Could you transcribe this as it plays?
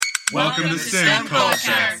Welcome to STEM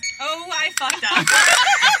Culture. Oh, I fucked up.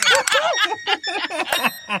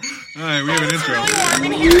 All right, we have an intro.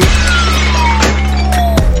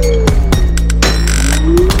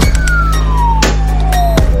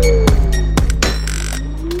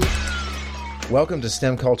 Welcome to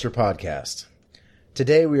STEM Culture Podcast.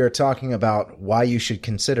 Today we are talking about why you should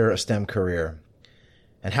consider a STEM career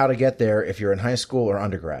and how to get there if you're in high school or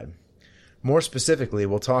undergrad. More specifically,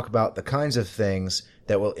 we'll talk about the kinds of things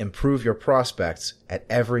that will improve your prospects at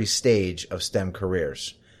every stage of STEM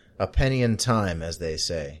careers. A penny in time, as they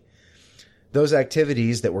say. Those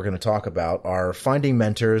activities that we're going to talk about are finding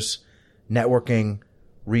mentors, networking,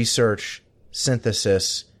 research,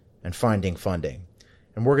 synthesis, and finding funding.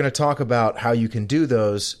 And we're going to talk about how you can do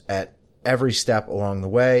those at every step along the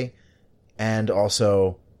way and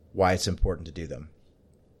also why it's important to do them.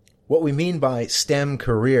 What we mean by STEM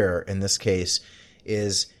career in this case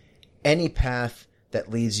is any path that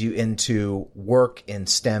leads you into work in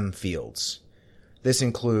STEM fields. This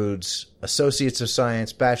includes Associates of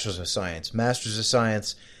Science, Bachelors of Science, Masters of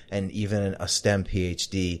Science, and even a STEM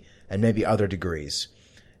PhD, and maybe other degrees.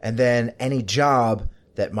 And then any job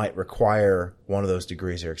that might require one of those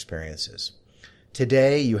degrees or experiences.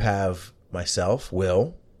 Today you have myself,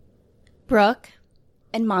 Will, Brooke,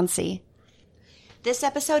 and Monsi. This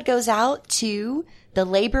episode goes out to the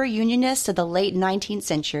labor unionists of the late 19th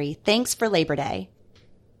century. Thanks for Labor Day.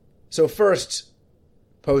 So first,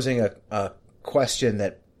 posing a question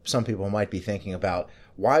that some people might be thinking about,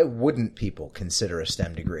 why wouldn't people consider a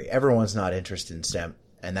STEM degree? Everyone's not interested in STEM,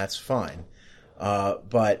 and that's fine.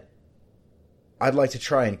 But I'd like to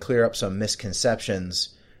try and clear up some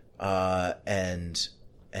misconceptions and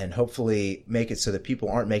hopefully make it so that people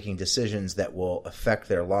aren't making decisions that will affect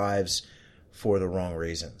their lives for the wrong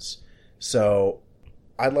reasons. So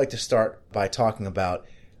I'd like to start by talking about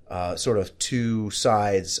sort of two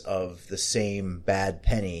sides of the same bad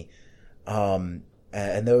penny, and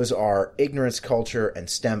those are ignorance culture and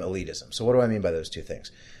STEM elitism. So what do I mean by those two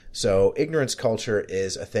things? So ignorance culture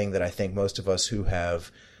is a thing that I think most of us who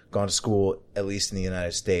have gone to school, at least in the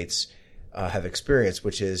United States, have experienced,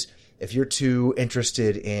 which is if you're too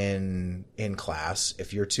interested in class,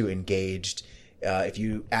 if you're too engaged, if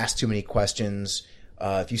you ask too many questions,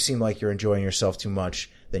 if you seem like you're enjoying yourself too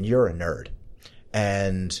much, then you're a nerd.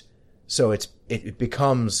 And so it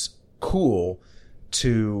becomes cool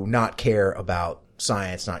to not care about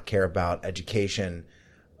science, not care about education.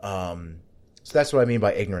 So that's what I mean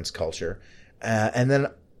by ignorance culture. And then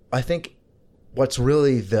I think what's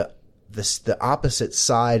really the opposite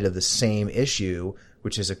side of the same issue,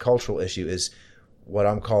 which is a cultural issue, is what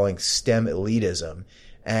I'm calling STEM elitism.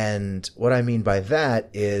 And what I mean by that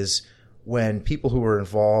is when people who are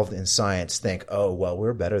involved in science think, oh, well,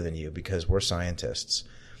 we're better than you because we're scientists.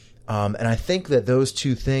 And I think that those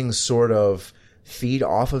two things sort of feed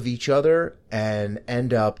off of each other and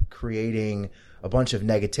end up creating a bunch of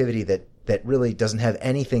negativity that really doesn't have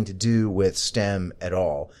anything to do with STEM at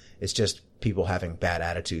all. It's just people having bad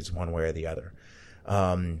attitudes one way or the other.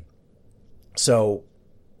 So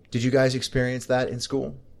did you guys experience that in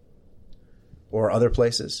school or other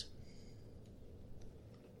places?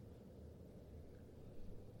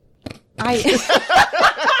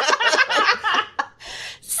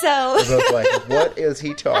 So They're both like, what is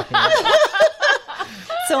he talking about?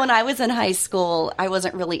 So when I was in high school, I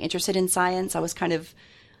wasn't really interested in science. I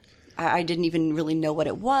didn't even really know what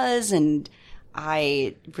it was. And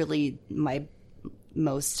my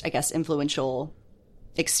most, I guess, influential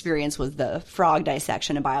experience was the frog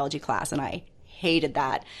dissection in biology class. And I hated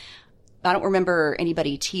that. I don't remember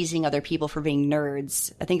anybody teasing other people for being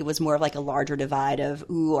nerds. I think it was more of like a larger divide of,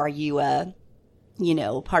 ooh, are you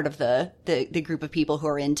part of the group of people who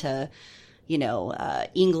are into,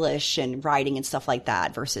 English and writing and stuff like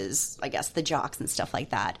that versus, I guess, the jocks and stuff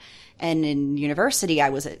like that. And in university, I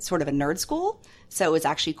was at sort of a nerd school. So it was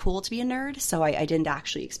actually cool to be a nerd. So I didn't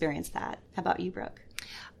actually experience that. How about you, Brooke?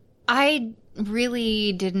 I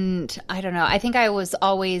really didn't. I don't know. I think I was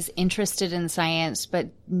always interested in science, but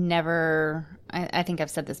never, I think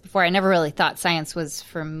I've said this before, I never really thought science was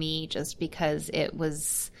for me just because it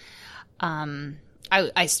was,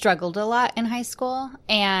 I struggled a lot in high school.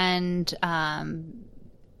 And to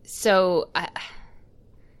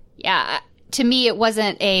me, it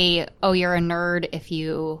wasn't oh, you're a nerd if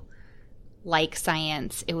you like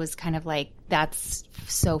science. It was kind of like, that's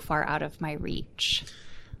so far out of my reach.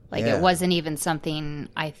 Like, It wasn't even something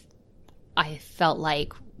I felt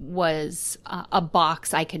like was a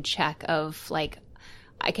box I could check of, like,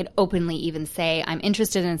 I could openly even say I'm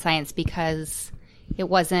interested in science because it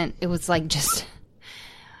was like just,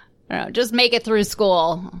 I don't know, just make it through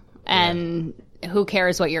school and who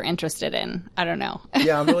cares what you're interested in? I don't know.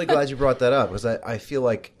 Yeah, I'm really glad you brought that up because I feel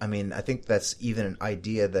like, I mean, I think that's even an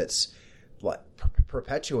idea that's like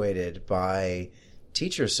perpetuated by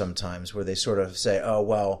teachers sometimes where they sort of say, oh,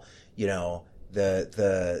 well, you know,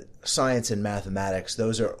 the science and mathematics,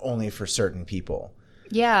 those are only for certain people.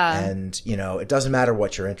 Yeah. And, you know, it doesn't matter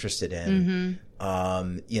what you're interested in.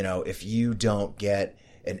 You know, if you don't get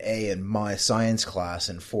an A in my science class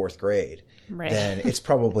in 4th grade, then it's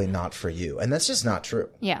probably not for you. And that's just not true.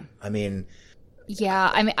 Yeah. I mean...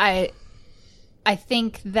 Yeah, I mean, I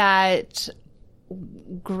think that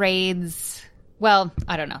grades... Well,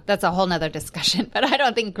 I don't know. That's a whole nother discussion. But I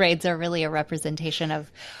don't think grades are really a representation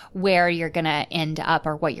of where you're going to end up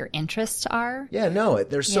or what your interests are. Yeah, no.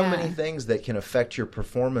 There's so many things that can affect your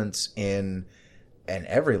performance in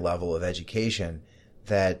every level of education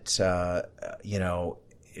that, you know,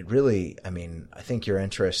 it really, I mean, I think your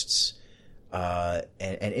interests and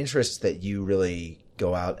interests that you really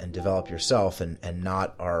go out and develop yourself and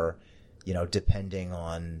not are, you know, depending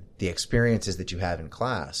on the experiences that you have in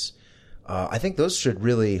class. I think those should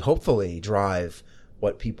really, hopefully, drive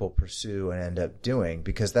what people pursue and end up doing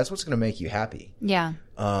because that's what's going to make you happy. Yeah.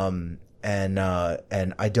 And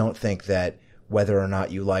I don't think that whether or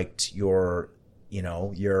not you liked your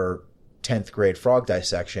 10th grade frog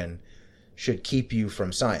dissection should keep you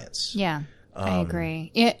from science. Yeah. I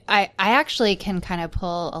agree. I actually can kind of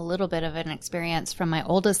pull a little bit of an experience from my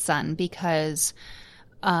oldest son because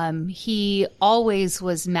he always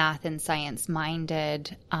was math and science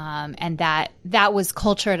minded, and that was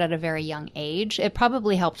cultured at a very young age. It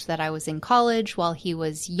probably helped that I was in college while he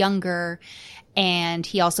was younger, and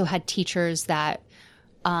he also had teachers that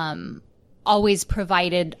always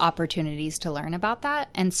provided opportunities to learn about that.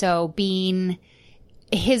 And so being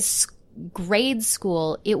his grade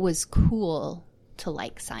school, it was cool to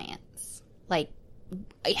like science. Like,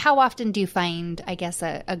 how often do you find, I guess,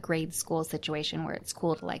 a grade school situation where it's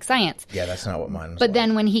cool to like science? Yeah, that's not what mine was. But like.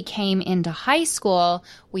 then when he came into high school,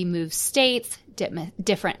 we moved states,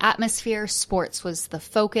 different atmosphere. Sports was the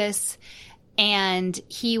focus. And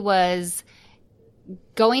he was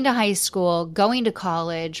going to high school, going to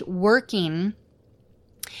college, working.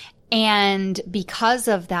 And because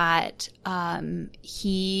of that,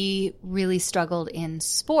 he really struggled in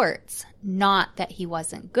sports. Not that he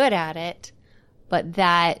wasn't good at it, but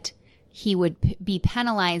that he would be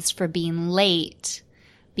penalized for being late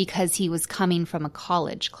because he was coming from a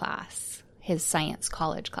college class, his science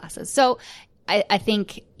college classes. So I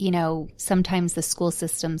think, you know, sometimes the school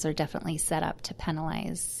systems are definitely set up to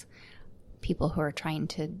penalize people who are trying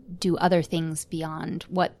to do other things beyond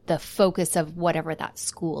what the focus of whatever that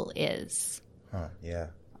school is. Huh, yeah.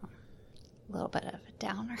 A little bit of a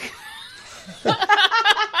downer.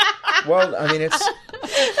 Well, I mean,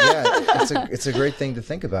 it's a great thing to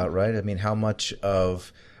think about, right? I mean, how much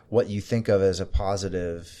of what you think of as a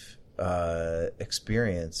positive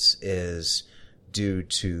experience is due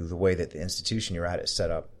to the way that the institution you're at is set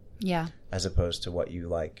up, Yeah. as opposed to what you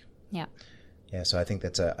like. Yeah. Yeah, so I think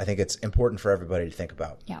it's important for everybody to think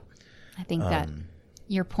about. Yeah. I think that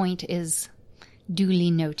your point is duly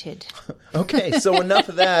noted. Okay, so enough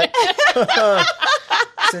of that.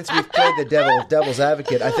 Since we've played the devil's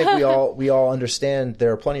advocate, I think we all understand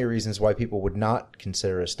there are plenty of reasons why people would not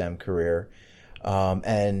consider a STEM career.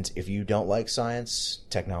 And if you don't like science,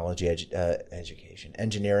 technology, education,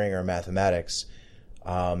 engineering, or mathematics,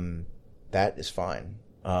 that is fine.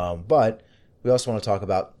 But we also want to talk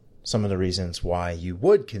about some of the reasons why you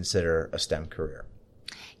would consider a STEM career.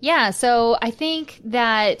 Yeah, so I think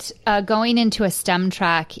that going into a STEM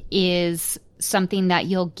track is something that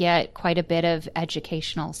you'll get quite a bit of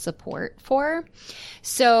educational support for.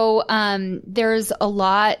 So there's a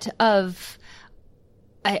lot of,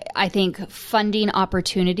 I think, funding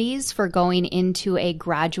opportunities for going into a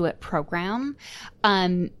graduate program.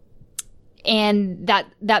 And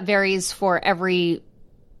that varies for every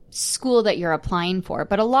school that you're applying for.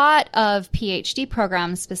 But a lot of PhD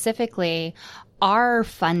programs specifically are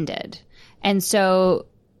funded. And so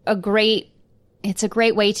it's a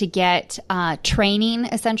great way to get training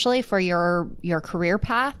essentially for your career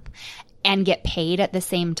path and get paid at the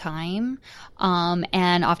same time.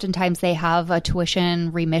 And oftentimes they have a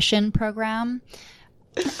tuition remission program.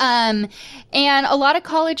 And a lot of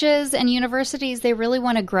colleges and universities, they really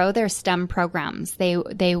want to grow their STEM programs.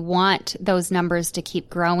 They want those numbers to keep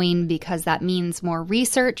growing because that means more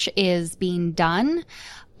research is being done.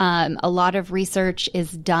 A lot of research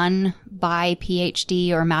is done by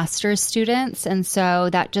PhD or master's students, and so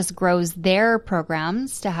that just grows their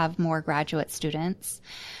programs to have more graduate students.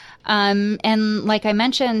 And like I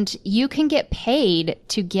mentioned, you can get paid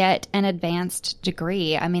to get an advanced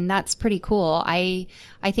degree. I mean, that's pretty cool. I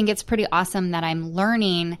think it's pretty awesome that I'm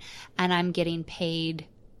learning and I'm getting paid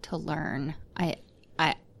to learn.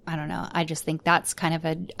 I don't know. I just think that's kind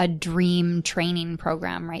of a dream training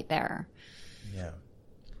program right there. Yeah.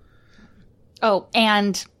 Oh,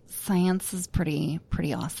 and science is pretty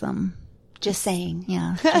awesome. Just saying.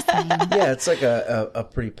 Yeah. Just saying. Yeah, it's like a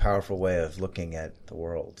pretty powerful way of looking at the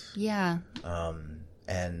world. Yeah.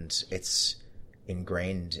 And it's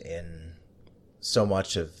ingrained in so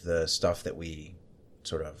much of the stuff that we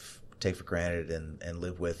sort of take for granted and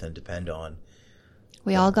live with and depend on.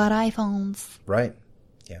 We all got iPhones. Right.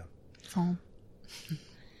 Yeah.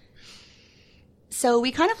 So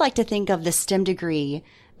we kind of like to think of the STEM degree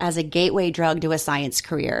as a gateway drug to a science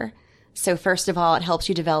career. So first of all, it helps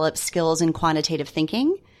you develop skills in quantitative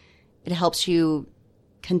thinking. It helps you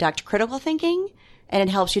conduct critical thinking, and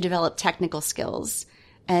it helps you develop technical skills.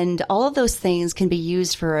 And all of those things can be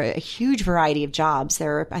used for a huge variety of jobs.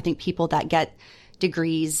 There are, I think, people that get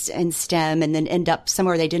degrees in STEM and then end up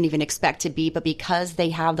somewhere they didn't even expect to be. But because they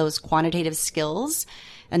have those quantitative skills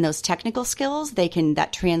and those technical skills, that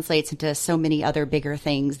translates into so many other bigger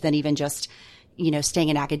things than even just, staying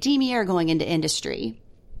in academia or going into industry.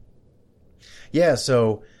 Yeah,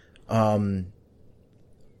 so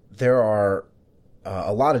there are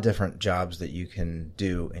a lot of different jobs that you can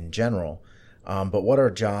do in general. But what are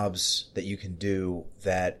jobs that you can do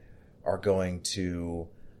that are going to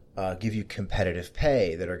give you competitive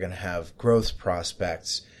pay, that are going to have growth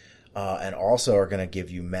prospects, and also are going to give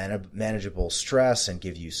you manageable stress and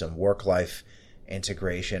give you some work-life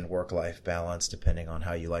integration, work-life balance, depending on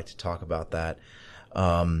how you like to talk about that.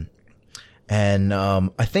 And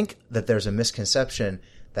I think that there's a misconception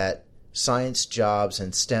that science jobs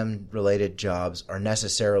and STEM-related jobs are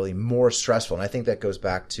necessarily more stressful. And I think that goes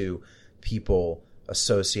back to people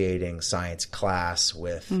associating science class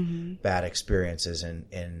with bad experiences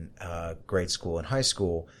in grade school and high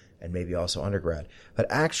school, and maybe also undergrad. But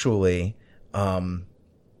actually,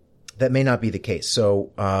 that may not be the case.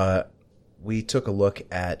 So we took a look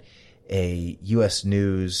at a U.S.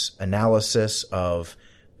 News analysis of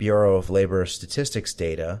Bureau of Labor Statistics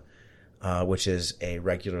data, which is a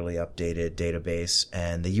regularly updated database.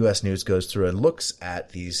 And the U.S. News goes through and looks at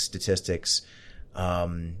these statistics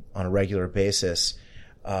on a regular basis,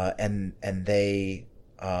 and they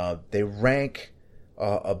rank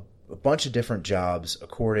a bunch of different jobs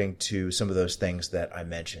according to some of those things that I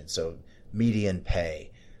mentioned. So median pay,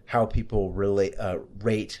 how people really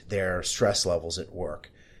rate their stress levels at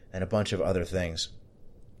work, and a bunch of other things.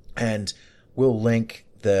 And we'll link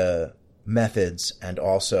the methods and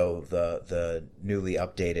also the newly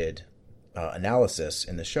updated analysis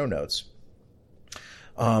in the show notes.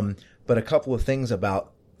 But a couple of things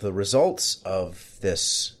about the results of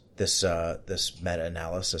this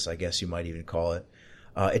meta-analysis, I guess you might even call it.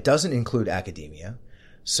 It doesn't include academia.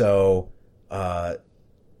 So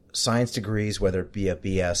science degrees, whether it be a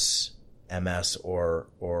BS, MS, or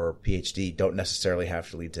PhD, don't necessarily have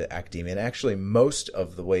to lead to academia. And actually, most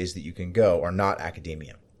of the ways that you can go are not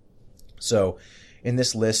academia. So in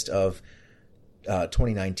this list of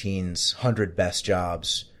 2019's 100 best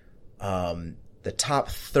jobs, the top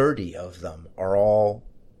 30 of them are all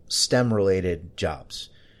STEM-related jobs.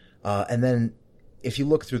 And then if you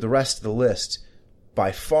look through the rest of the list,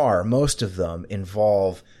 by far, most of them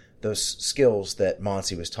involve those skills that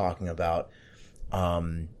Monsi was talking about,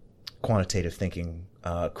 quantitative thinking,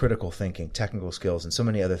 critical thinking, technical skills, and so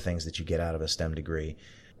many other things that you get out of a STEM degree.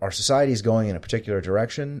 Our society is going in a particular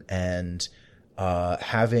direction, and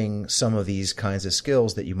having some of these kinds of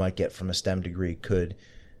skills that you might get from a STEM degree could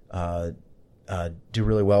do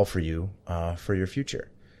really well for you for your future.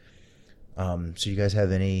 So you guys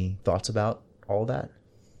have any thoughts about all of that?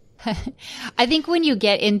 I think when you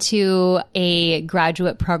get into a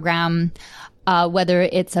graduate program, whether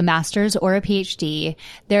it's a master's or a PhD,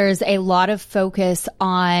 there's a lot of focus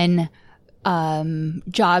on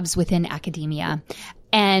jobs within academia.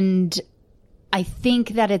 And I think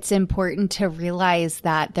that it's important to realize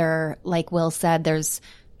that like Will said, there's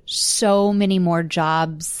so many more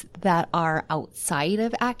jobs that are outside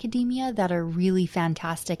of academia that are really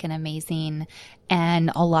fantastic and amazing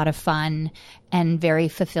and a lot of fun and very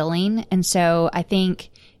fulfilling. And so I think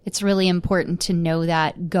it's really important to know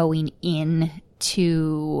that going in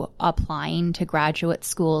to applying to graduate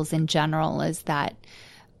schools in general is that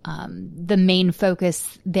the main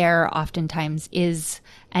focus there oftentimes is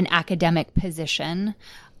an academic position.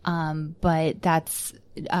 But that's,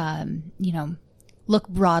 look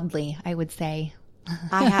broadly, I would say,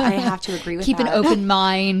 I have to agree with Keep that. an open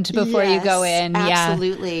mind before you go in.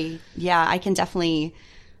 Absolutely. Yeah, I can definitely.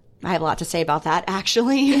 I have a lot to say about that,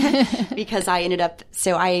 actually, because I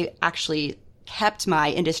actually kept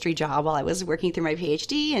my industry job while I was working through my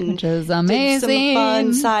PhD and Which is did amazing. some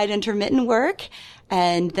fun side intermittent work,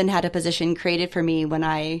 and then had a position created for me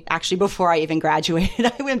before I even graduated.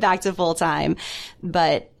 I went back to full time.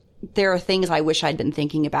 But there are things I wish I'd been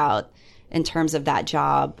thinking about in terms of that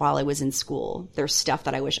job while I was in school. There's stuff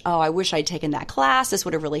that I wish I'd taken that class. This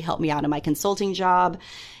would have really helped me out in my consulting job.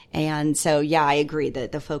 And so, yeah, I agree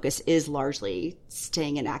that the focus is largely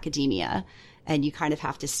staying in academia, and you kind of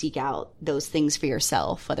have to seek out those things for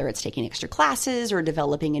yourself, whether it's taking extra classes or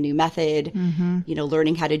developing a new method,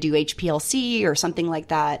 learning how to do HPLC or something like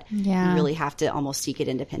that. Yeah. You really have to almost seek it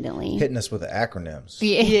independently. Hitting us with the acronyms.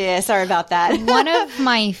 Yeah, sorry about that. One of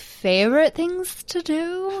my favorite things to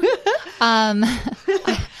do.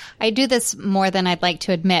 I do this more than I'd like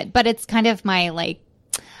to admit, but it's kind of my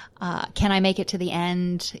can I make it to the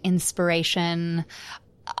end? Inspiration.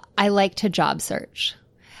 I like to job search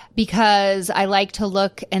because I like to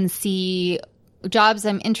look and see jobs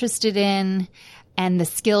I'm interested in and the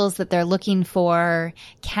skills that they're looking for.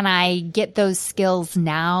 Can I get those skills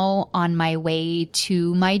now on my way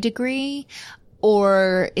to my degree?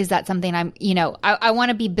 Or is that something I want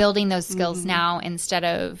to be building those skills now instead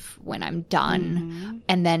of when I'm done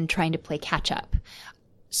and then trying to play catch up.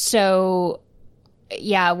 So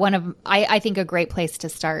yeah, I think a great place to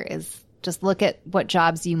start is just look at what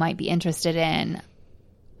jobs you might be interested in.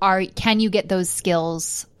 Can you get those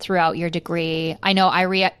skills throughout your degree? I know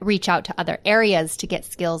I reach out to other areas to get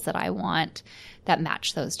skills that I want that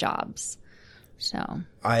match those jobs. So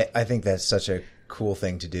I think that's such a cool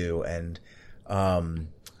thing to do, and I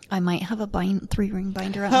might have a 3-ring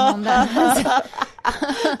binder at home that has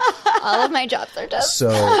all of my jobs are just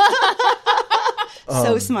So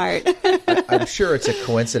smart. I'm sure it's a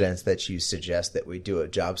coincidence that you suggest that we do a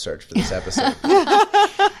job search for this episode.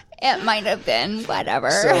 It might have been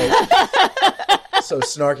whatever. So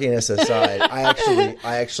snarkiness aside,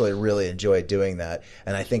 I actually really enjoy doing that,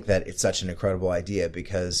 and I think that it's such an incredible idea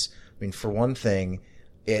because, I mean, for one thing,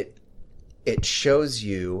 it shows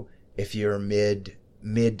you if you're mid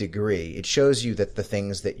degree, it shows you that the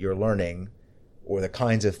things that you're learning or the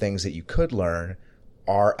kinds of things that you could learn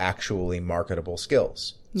are actually marketable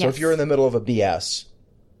skills. Yes. So if you're in the middle of a BS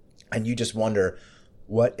and you just wonder,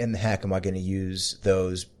 what in the heck am I going to use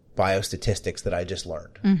those biostatistics that I just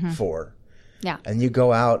learned for? Yeah. And you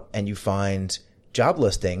go out and you find job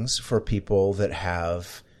listings for people that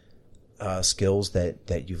have skills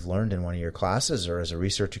that you've learned in one of your classes or as a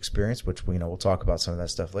research experience, which we'll talk about some of that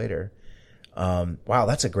stuff later. Wow,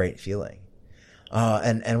 that's a great feeling.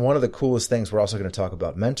 And one of the coolest things, we're also going to talk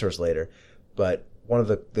about mentors later, but one of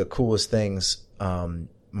the coolest things,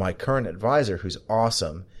 my current advisor, who's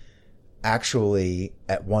awesome, actually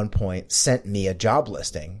at one point sent me a job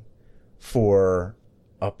listing for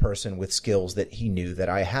a person with skills that he knew that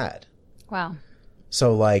I had. Wow.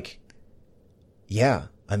 So yeah,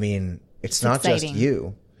 I mean, it's not exciting. Just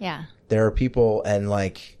you. Yeah. There are people and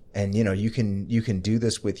you can do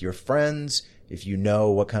this with your friends if you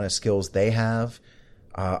know what kind of skills they have.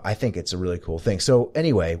 I think it's a really cool thing. So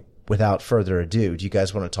anyway, without further ado, do you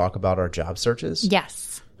guys want to talk about our job searches?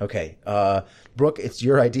 Yes. Okay. Brooke, it's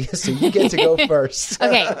your idea, so you get to go first.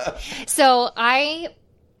 Okay. So I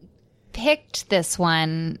picked this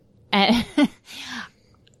one, and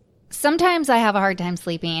sometimes I have a hard time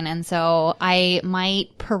sleeping, and so I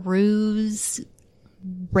might peruse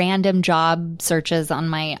random job searches on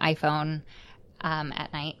my iPhone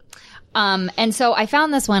at night. And so I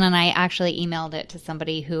found this one and I actually emailed it to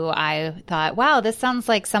somebody who I thought, wow, this sounds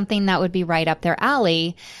like something that would be right up their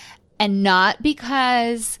alley. And not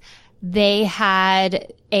because they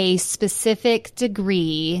had a specific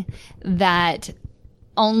degree that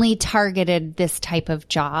only targeted this type of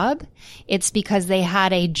job. It's because they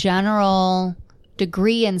had a general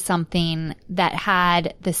degree in something that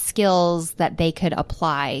had the skills that they could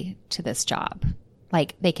apply to this job.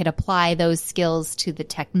 Like they could apply those skills to the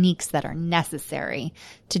techniques that are necessary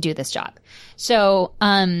to do this job. So,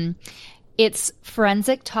 it's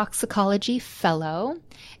forensic toxicology fellow,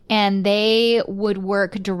 and they would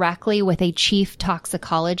work directly with a chief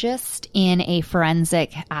toxicologist in a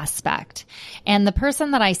forensic aspect. And the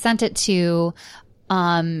person that I sent it to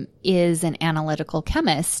is an analytical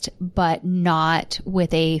chemist, but not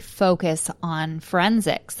with a focus on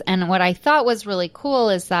forensics. And what I thought was really cool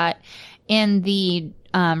is that in the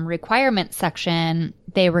requirement section,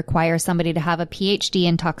 they require somebody to have a PhD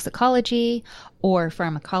in toxicology or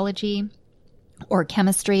pharmacology or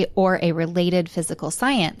chemistry or a related physical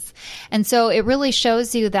science. And so it really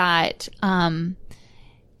shows you that,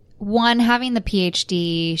 one, having the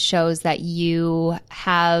PhD shows that you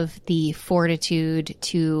have the fortitude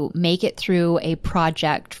to make it through a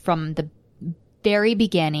project from the very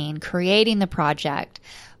beginning, creating the project,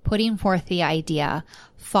 putting forth the idea,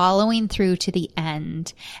 following through to the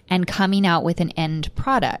end, and coming out with an end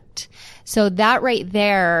product. So that right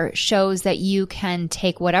there shows that you can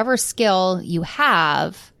take whatever skill you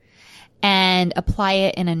have and apply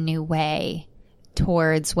it in a new way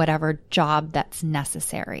towards whatever job that's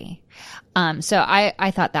necessary. So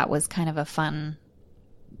I thought that was kind of a fun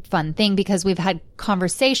thing, because we've had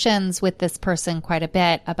conversations with this person quite a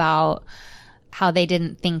bit about how they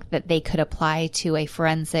didn't think that they could apply to a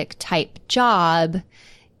forensic type job,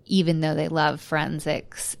 even though they love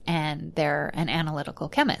forensics and they're an analytical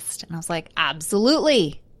chemist. And I was like,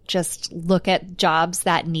 absolutely. Just look at jobs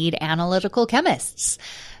that need analytical chemists.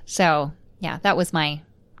 So yeah, that was my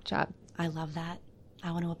job. I love that.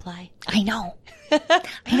 I want to apply. I know.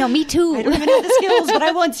 I know. Me too. I don't even have the skills, but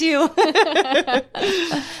I want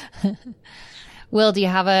to. Will, do you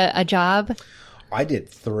have a job? I did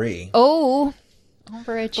 3. Oh,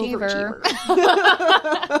 overachiever.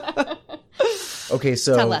 Okay,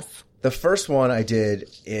 so Tell us. the first one I did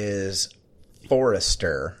is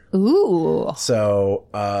forester. Ooh. So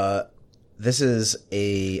this is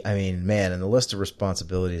and the list of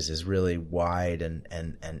responsibilities is really wide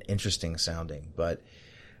and interesting sounding, but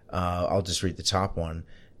I'll just read the top one.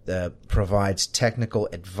 That provides technical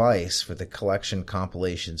advice for the collection,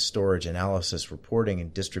 compilation, storage, analysis, reporting,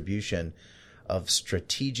 and distribution of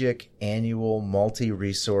strategic annual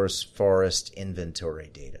multi-resource forest inventory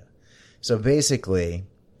data. So basically,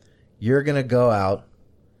 you're going to go out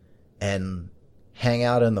and hang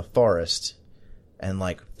out in the forest and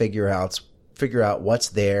like figure out what's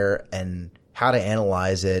there and how to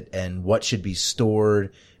analyze it and what should be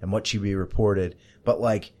stored and what should be reported. But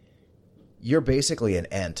like, you're basically an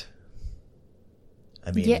ant.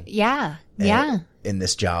 I mean, yeah. In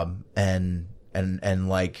this job and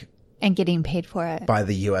like, And getting paid for it. by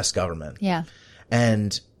the U.S. government. Yeah.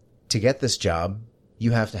 And to get this job,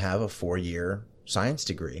 you have to have a 4-year science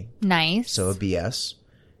degree. Nice. So a BS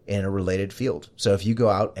in a related field. So if you go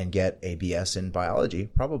out and get a BS in biology,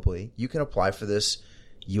 probably you can apply for this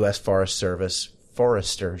U.S. Forest Service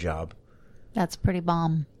forester job. That's pretty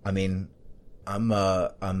bomb. I mean,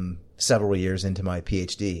 I'm several years into my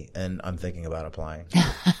PhD and I'm thinking about applying.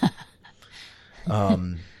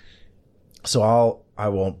 So I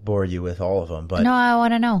won't bore you with all of them, but No, I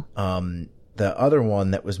want to know. the other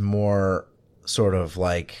one that was more sort of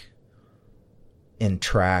like in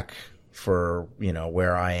track for,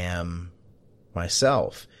 where I am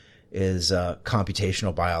myself is a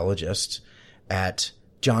computational biologist at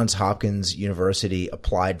Johns Hopkins University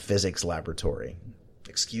Applied Physics Laboratory.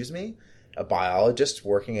 Excuse me? A biologist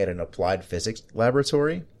working at an applied physics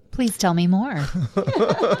laboratory? Please tell me more.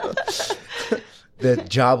 The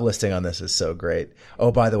job listing on this is so great.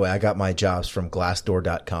 Oh, by the way, I got my jobs from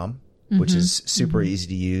Glassdoor.com, which is super easy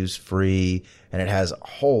to use, free, and it has a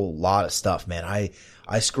whole lot of stuff, man.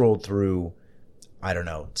 I scrolled through,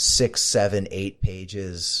 6, 7, 8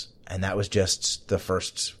 pages, and that was just the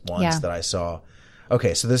first ones that I saw.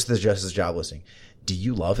 Okay, so this is just the job listing. Do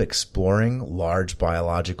you love exploring large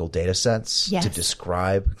biological data sets Yes. to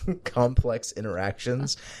describe complex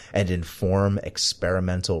interactions and inform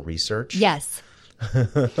experimental research? Yes.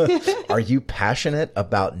 Are you passionate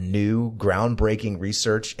about new groundbreaking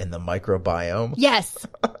research in the microbiome? Yes.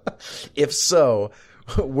 If so,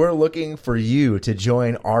 we're looking for you to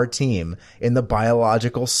join our team in the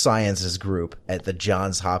Biological Sciences group at the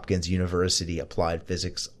Johns Hopkins University Applied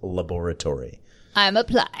Physics Laboratory. I'm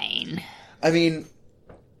applying. I mean,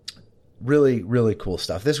 really, really cool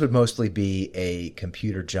stuff. This would mostly be a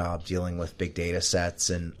computer job dealing with big data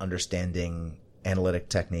sets and understanding analytic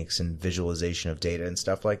techniques and visualization of data and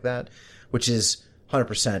stuff like that, which is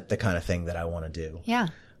 100% the kind of thing that I want to do. Yeah.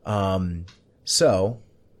 So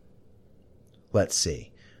let's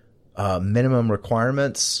see. Minimum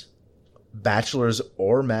requirements, bachelor's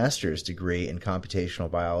or master's degree in computational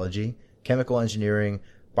biology, chemical engineering,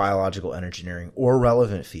 biological engineering, or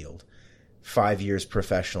relevant field. 5 years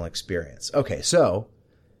professional experience. Okay, so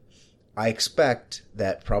I expect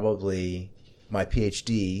that probably my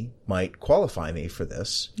PhD might qualify me for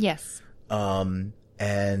this. Yes. And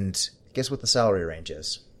guess what the salary range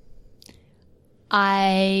is?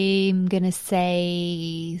 I'm going to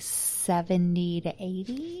say 70 to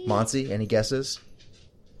 80. Monty, any guesses?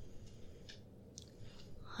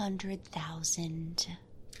 100,000.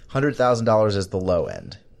 $100,000 is the low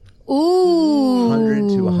end. Ooh. 100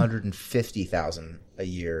 to 150,000 a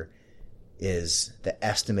year is the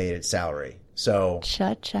estimated salary. So,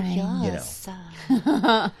 Cha-ching. you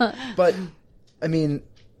know, but I mean,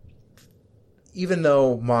 even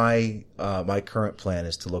though my my current plan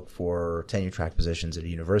is to look for tenure track positions at a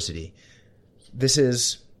university, this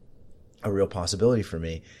is a real possibility for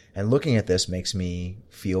me. And looking at this makes me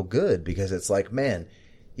feel good because it's like, man,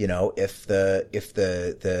 you know, if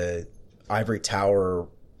the ivory tower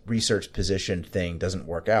research position thing doesn't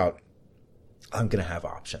work out, I'm going to have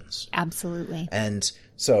options. Absolutely. And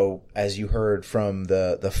so, as you heard from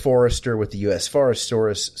the forester with the U.S. Forest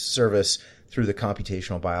Service through the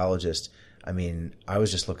computational biologist, I mean, I was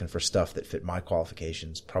just looking for stuff that fit my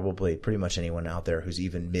qualifications. Probably pretty much anyone out there who's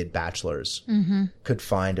even mid-bachelor's could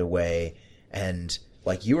find a way. And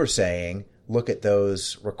like you were saying, look at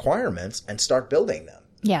those requirements and start building them.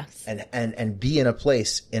 Yes. And be in a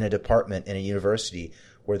place, in a department, in a university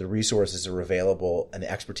where the resources are available and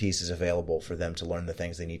the expertise is available for them to learn the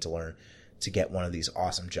things they need to learn to get one of these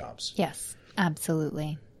awesome jobs. Yes,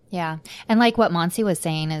 absolutely. Yeah. And like what Monsi was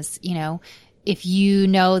saying is, you know, if you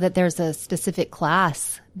know that there's a specific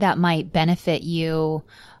class that might benefit you,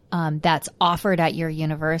 that's offered at your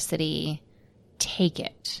university, take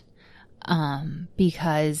it.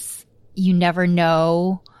 Because you never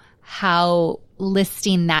know how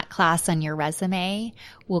listing that class on your resume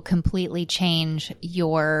will completely change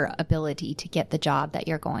your ability to get the job that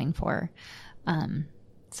you're going for.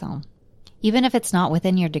 So even if it's not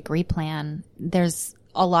within your degree plan, there's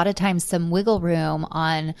a lot of times some wiggle room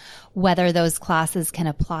on whether those classes can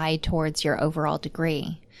apply towards your overall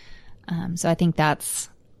degree. So I think that's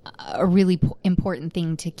a really important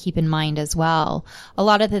thing to keep in mind as well. A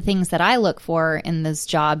lot of the things that I look for in those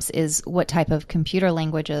jobs is what type of computer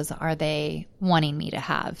languages are they wanting me to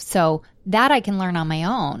have. So that I can learn on my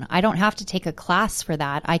own. I don't have to take a class for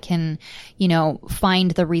that. I can, you know, find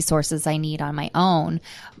the resources I need on my own.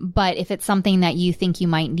 But if it's something that you think you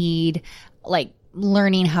might need, like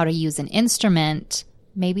learning how to use an instrument,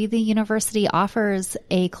 maybe the university offers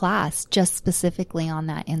a class just specifically on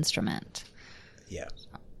that instrument. Yeah.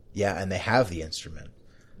 Yeah, and they have the instrument.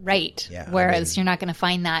 Right. Yeah, Whereas you're not going to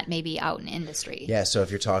find that maybe out in industry. Yeah, so if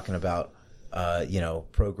you're talking about, you know,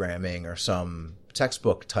 programming or some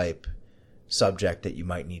textbook type subject that you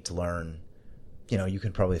might need to learn, you know, you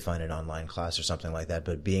can probably find an online class or something like that.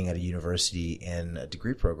 But being at a university in a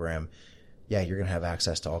degree program, yeah, you're going to have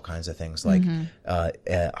access to all kinds of things like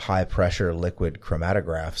high pressure liquid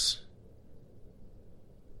chromatographs.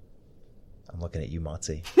 I'm looking at you,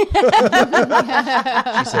 Motzi. She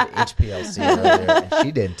said HPLC earlier, and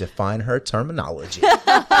she didn't define her terminology.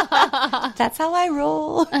 That's how I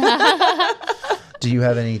roll. Do you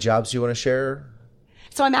have any jobs you want to share?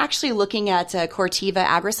 So I'm actually looking at Corteva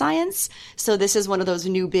Agriscience. So this is one of those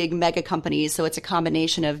new big mega companies. So it's a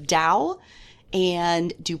combination of Dow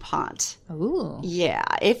and DuPont. Ooh. Yeah.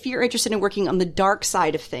 If you're interested in working on the dark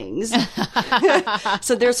side of things.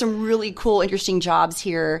 So there's some really cool, interesting jobs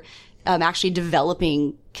here. Actually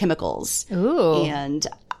developing chemicals. Ooh. And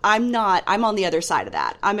I'm on the other side of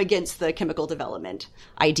that. I'm against the chemical development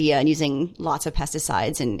idea and using lots of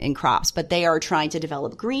pesticides in crops, but they are trying to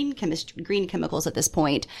develop green chemicals at this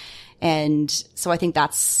point. And so I think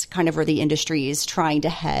that's kind of where the industry is trying to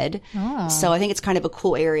head. Oh. So I think it's kind of a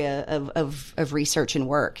cool area of research and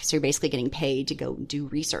work. So you're basically getting paid to go do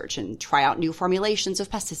research and try out new formulations of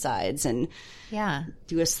pesticides and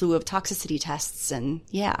do a slew of toxicity tests and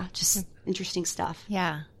just interesting stuff.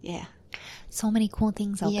 Yeah. Yeah. So many cool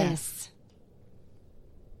things out there. Yes.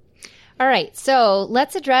 All right. So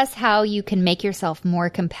let's address how you can make yourself more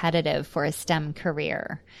competitive for a STEM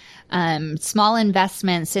career. Small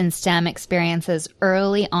investments in STEM experiences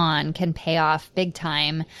early on can pay off big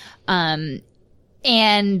time, and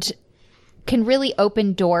can really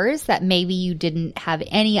open doors that maybe you didn't have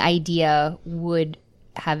any idea would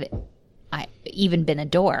have even been a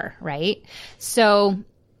door, right? So,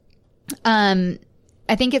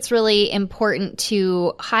 I think it's really important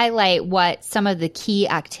to highlight what some of the key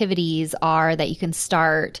activities are that you can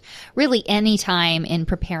start really anytime in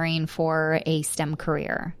preparing for a STEM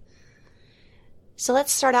career. So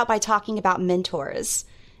let's start out by talking about mentors.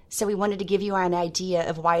 So we wanted to give you an idea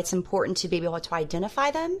of why it's important to be able to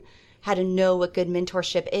identify them, how to know what good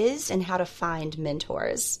mentorship is, and how to find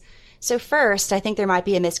mentors. So first, I think there might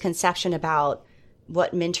be a misconception about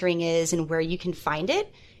what mentoring is and where you can find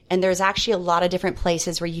it. And there's actually a lot of different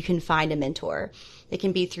places where you can find a mentor. It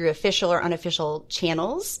can be through official or unofficial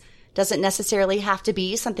channels. Doesn't necessarily have to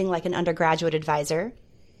be something like an undergraduate advisor.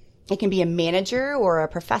 It can be a manager or a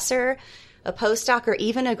professor, a postdoc, or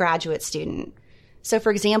even a graduate student. So,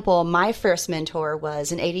 for example, my first mentor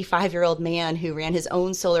was an 85-year-old man who ran his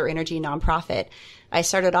own solar energy nonprofit. I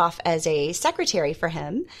started off as a secretary for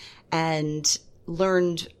him and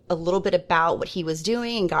learned a little bit about what he was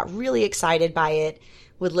doing and got really excited by it.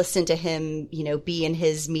 Would listen to him, be in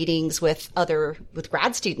his meetings with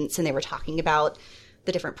grad students, and they were talking about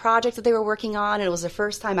the different projects that they were working on. And it was the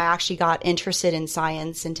first time I actually got interested in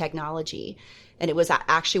science and technology. And it was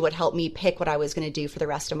actually what helped me pick what I was going to do for the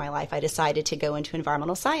rest of my life. I decided to go into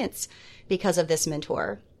environmental science because of this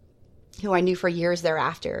mentor, who I knew for years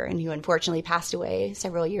thereafter and who unfortunately passed away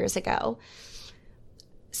several years ago.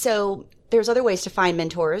 So there's other ways to find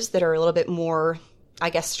mentors that are a little bit more, I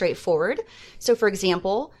guess, straightforward. So, for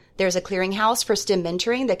example, there's a clearinghouse for STEM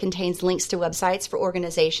mentoring that contains links to websites for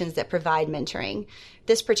organizations that provide mentoring.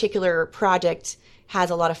 This particular project has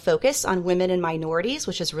a lot of focus on women and minorities,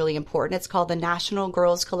 which is really important. It's called the National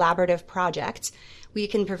Girls Collaborative Project. We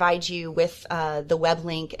can provide you with the web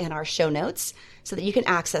link in our show notes so that you can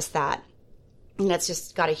access that. And that's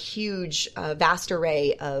just got a huge, vast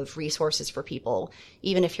array of resources for people,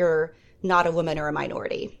 even if you're not a woman or a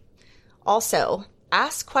minority. Also,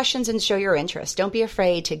 ask questions and show your interest. Don't be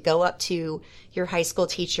afraid to go up to your high school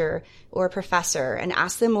teacher or professor and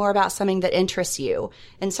ask them more about something that interests you.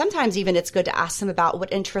 And sometimes even it's good to ask them about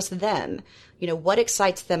what interests them, what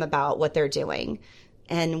excites them about what they're doing.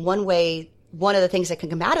 And one of the things that can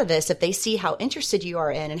come out of this, if they see how interested you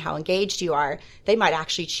are in and how engaged you are, they might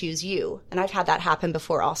actually choose you. And I've had that happen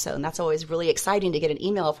before also. And that's always really exciting to get an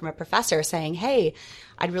email from a professor saying, hey,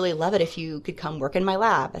 I'd really love it if you could come work in my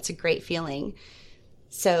lab. That's a great feeling.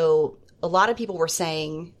 So a lot of people were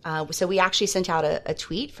saying, so we actually sent out a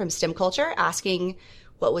tweet from STEM Culture asking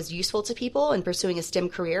what was useful to people in pursuing a STEM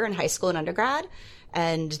career in high school and undergrad.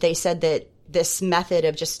 And they said that this method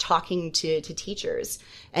of just talking to teachers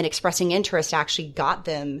and expressing interest actually got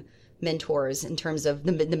them mentors in terms of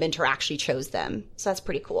the mentor actually chose them. So that's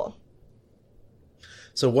pretty cool.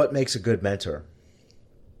 So what makes a good mentor?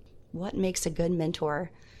 What makes a good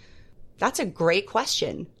mentor? That's a great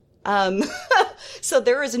question. So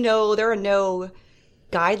there are no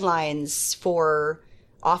guidelines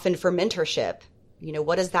often for mentorship.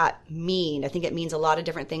 What does that mean? I think it means a lot of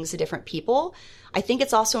different things to different people. I think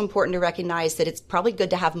it's also important to recognize that it's probably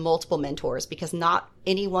good to have multiple mentors because not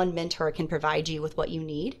any one mentor can provide you with what you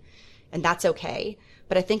need, and that's okay.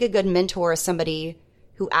 But I think a good mentor is somebody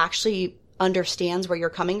who actually understands where you're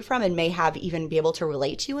coming from and may have even be able to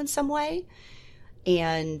relate to you in some way,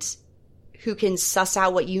 and who can suss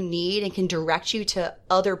out what you need and can direct you to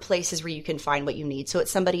other places where you can find what you need. So it's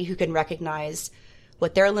somebody who can recognize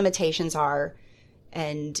what their limitations are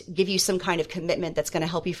and give you some kind of commitment that's going to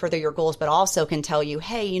help you further your goals, but also can tell you,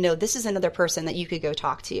 hey, this is another person that you could go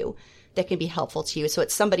talk to that can be helpful to you. So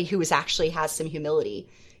it's somebody who actually has some humility,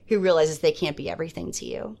 who realizes they can't be everything to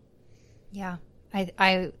you. Yeah.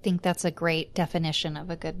 I think that's a great definition of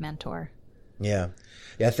a good mentor. Yeah.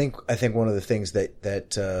 I think one of the things that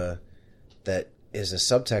is a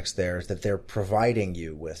subtext there is that they're providing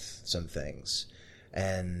you with some things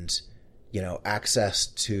and, access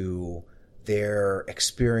to their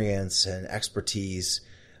experience and expertise,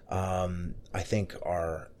 I think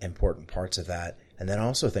are important parts of that. And then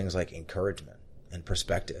also things like encouragement and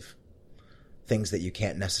perspective, things that you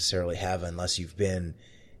can't necessarily have unless you've been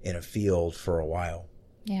in a field for a while.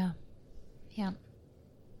 Yeah. Yeah.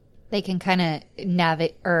 They can kind of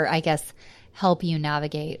navigate, or I guess help you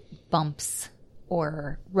navigate bumps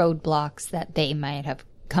or roadblocks that they might have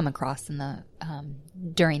come across in the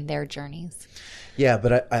during their journeys. Yeah,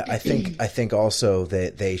 but I think also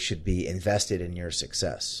that they should be invested in your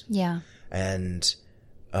success. Yeah. And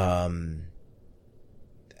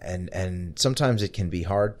sometimes it can be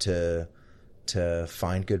hard to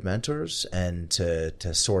find good mentors and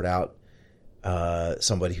to sort out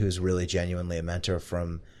somebody who's really genuinely a mentor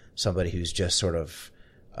from somebody who's just sort of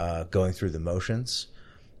going through the motions.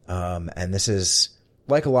 And this is,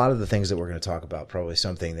 like a lot of the things that we're going to talk about, probably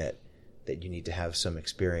something that you need to have some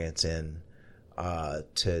experience in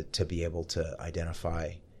to be able to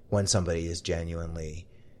identify when somebody is genuinely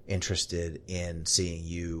interested in seeing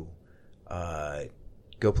you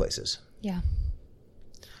go places. Yeah.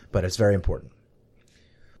 But it's very important.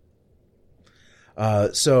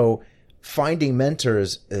 So finding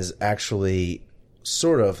mentors is actually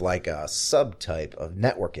sort of like a subtype of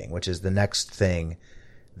networking, which is the next thing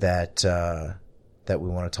that we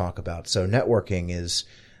want to talk about. So networking is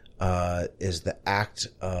the act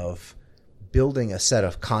of building a set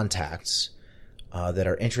of contacts that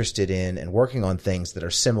are interested in and working on things that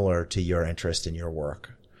are similar to your interest in your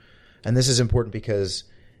work. And this is important because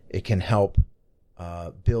it can help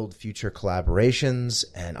build future collaborations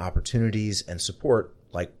and opportunities and support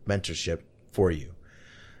like mentorship for you.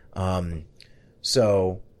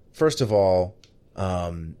 So first of all,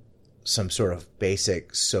 some sort of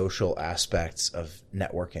basic social aspects of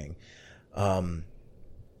networking. One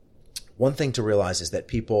thing to realize is that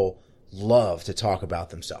people love to talk about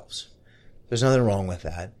themselves. There's nothing wrong with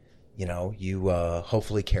that. You know, you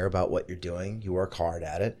hopefully care about what you're doing. You work hard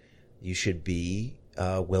at it. You should be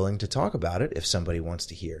willing to talk about it if somebody wants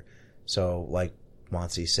to hear. So like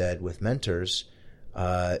Monsi said with mentors,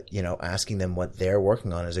 asking them what they're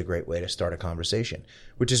working on is a great way to start a conversation,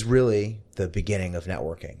 which is really the beginning of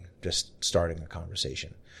networking, just starting a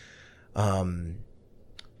conversation.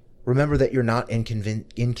 Remember that you're not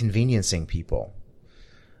inconveniencing people.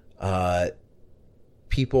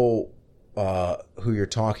 People who you're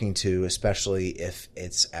talking to, especially if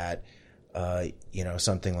it's at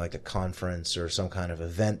something like a conference or some kind of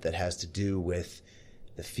event that has to do with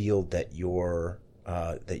the field that you're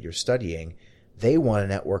studying, they want to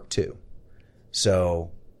network too.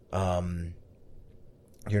 So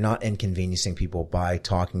you're not inconveniencing people by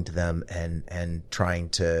talking to them and trying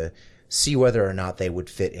to see whether or not they would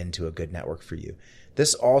fit into a good network for you.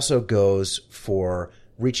 This also goes for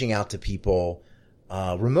reaching out to people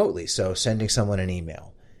remotely. So sending someone an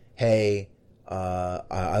email. Hey,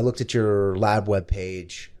 I looked at your lab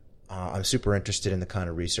webpage. I'm super interested in the kind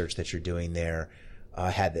of research that you're doing there.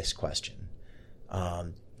 I had this question.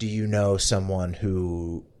 Do you know someone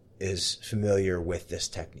who is familiar with this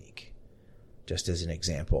technique? Just as an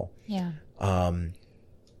example. Yeah.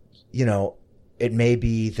 It may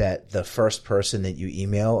be that the first person that you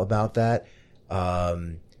email about that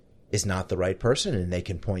is not the right person, and they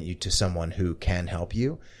can point you to someone who can help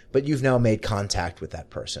you, but you've now made contact with that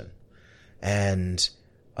person. And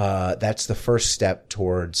that's the first step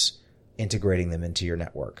towards integrating them into your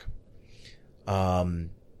network. Another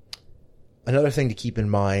thing to keep in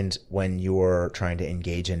mind when you're trying to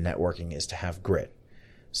engage in networking is to have grit.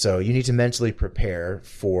 So you need to mentally prepare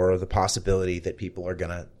for the possibility that people are going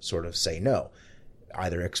to sort of say no,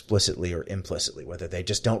 either explicitly or implicitly, whether they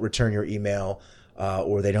just don't return your email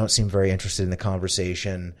or they don't seem very interested in the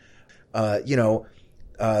conversation.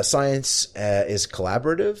 Science is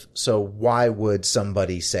collaborative, so why would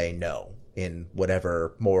somebody say no in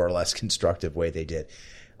whatever more or less constructive way they did?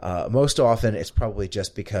 Most often, it's probably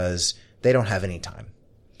just because they don't have any time.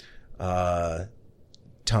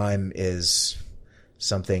 Time is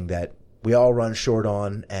something that we all run short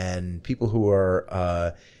on, and people who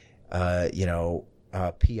are,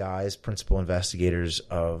 PIs, principal investigators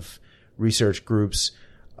of research groups,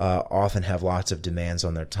 often have lots of demands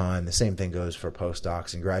on their time. The same thing goes for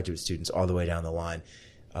postdocs and graduate students all the way down the line.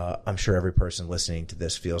 I'm sure every person listening to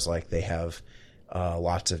this feels like they have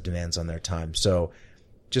lots of demands on their time. So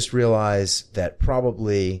just realize that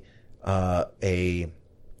probably a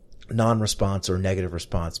non-response or negative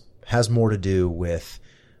response has more to do with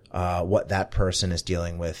what that person is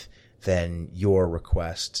dealing with than your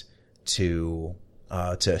request to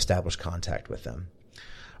establish contact with them.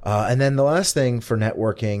 And then the last thing for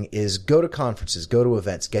networking is go to conferences, go to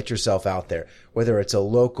events, get yourself out there, whether it's a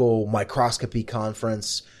local microscopy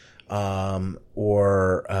conference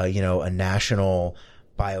or a national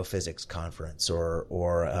biophysics conference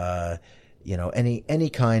or any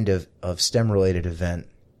kind of STEM related event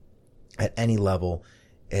at any level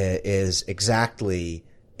is exactly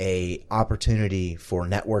a opportunity for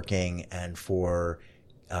networking and for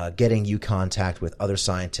getting you contact with other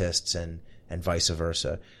scientists and vice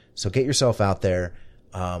versa. So get yourself out there,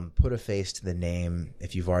 put a face to the name.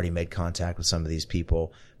 If you've already made contact with some of these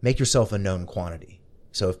people, make yourself a known quantity.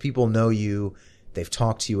 So if people know you, they've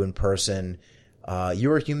talked to you in person,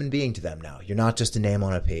 you're a human being to them now. You're not just a name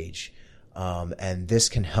on a page. And this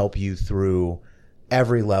can help you through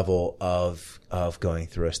every level of going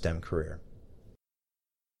through a STEM career.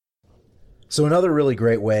 So another really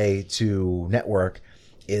great way to network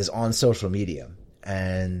is on social media.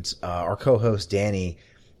 And our co-host Danny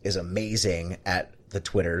is amazing at the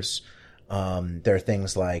Twitters. There are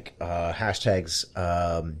things like hashtags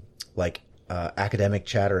like academic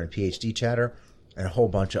chatter and PhD chatter, and a whole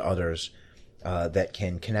bunch of others that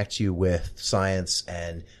can connect you with science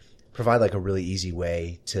and provide like a really easy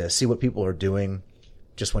way to see what people are doing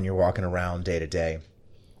just when you're walking around day to day.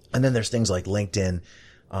 And then there's things like LinkedIn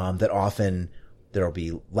that often there'll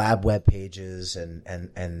be lab web pages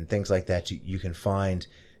and things like that you can find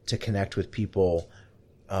to connect with people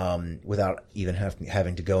without even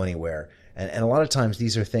having to go anywhere. And a lot of times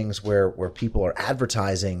these are things where people are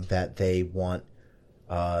advertising that they want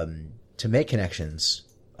to make connections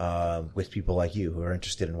with people like you who are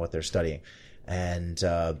interested in what they're studying. And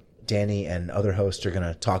Danny and other hosts are going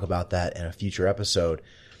to talk about that in a future episode.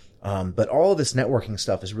 But all of this networking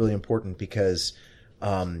stuff is really important because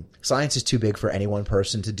science is too big for any one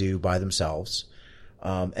person to do by themselves.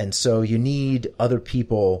 And so you need other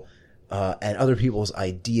people and other people's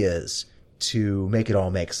ideas to make it all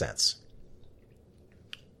make sense.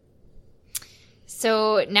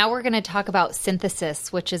 So now we're going to talk about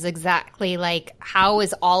synthesis, which is exactly like, how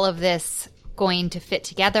is all of this going to fit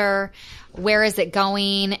together? Where is it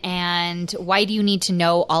going? And why do you need to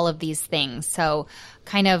know all of these things? So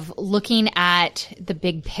kind of looking at the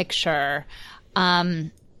big picture,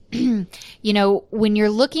 you know, when you're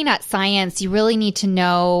looking at science, you really need to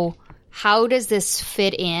know, how does this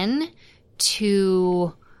fit in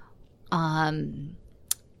to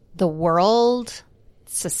the world,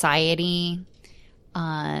 society,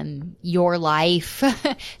 your life.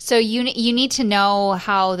 So you need to know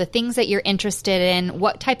how the things that you're interested in,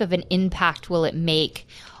 what type of an impact will it make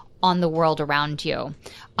on the world around you?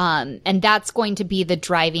 And that's going to be the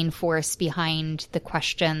driving force behind the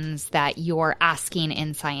questions that you're asking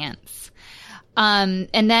in science. And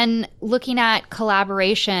then looking at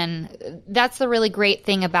collaboration, that's the really great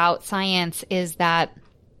thing about science, is that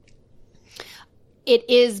it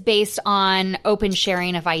is based on open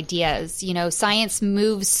sharing of ideas. You know, science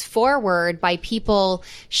moves forward by people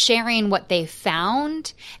sharing what they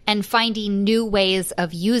found and finding new ways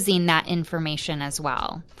of using that information as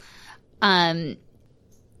well.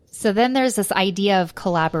 So then there's this idea of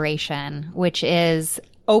collaboration, which is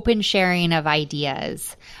open sharing of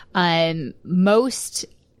ideas. Most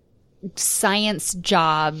science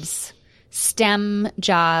jobs, STEM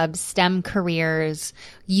careers,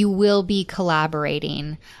 you will be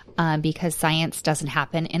collaborating because science doesn't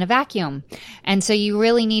happen in a vacuum. And so you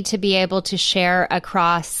really need to be able to share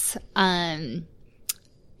across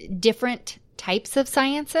different types of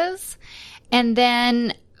sciences. And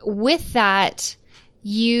then with that,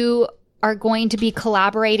 you are going to be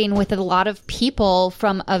collaborating with a lot of people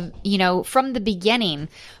from the beginning.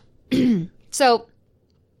 So,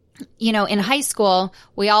 you know, in high school,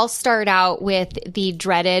 we all start out with the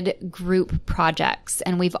dreaded group projects,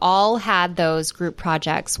 and we've all had those group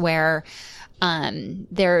projects where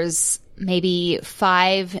there's maybe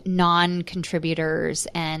 5 non-contributors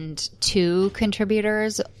and 2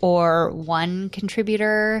 contributors, or 1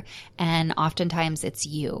 contributor, and oftentimes it's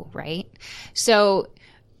you, right? So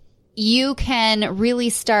you can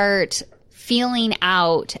really start feeling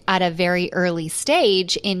out at a very early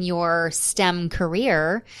stage in your STEM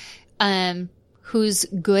career, who's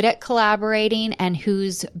good at collaborating and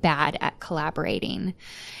who's bad at collaborating.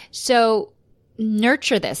 So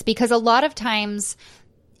nurture this, because a lot of times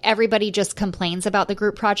everybody just complains about the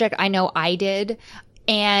group project. I know I did.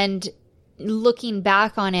 And looking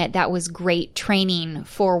back on it, that was great training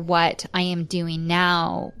for what I am doing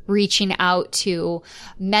now, reaching out to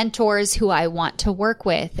mentors who I want to work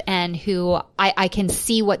with and who I can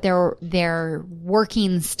see what their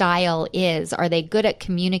working style is. Are they good at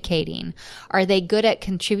communicating? Are they good at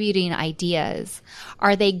contributing ideas?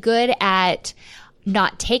 Are they good at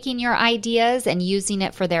not taking your ideas and using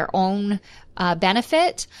it for their own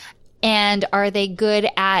benefit? And are they good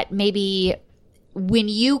at maybe when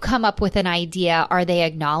you come up with an idea, are they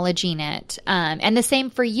acknowledging it? And the same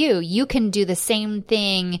for you. You can do the same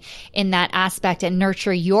thing in that aspect and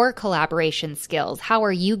nurture your collaboration skills. How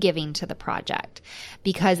are you giving to the project?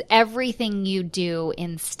 Because everything you do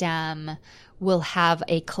in STEM will have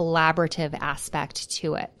a collaborative aspect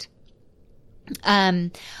to it.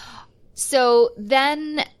 So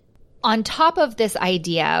then on top of this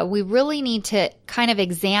idea, we really need to kind of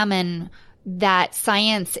examine that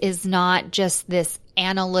science is not just this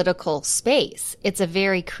analytical space. It's a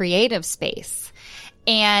very creative space.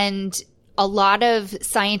 And a lot of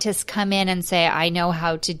scientists come in and say, I know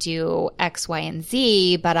how to do X, Y, and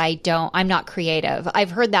Z, but I'm not creative. I've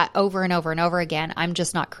heard that over and over and over again. I'm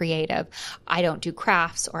just not creative. I don't do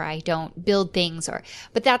crafts, or I don't build things,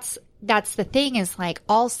 but that's the thing, is like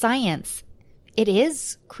all science, it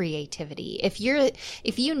is creativity. If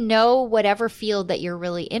you know whatever field that you're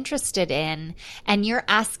really interested in, and you're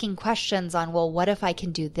asking questions on, well, what if I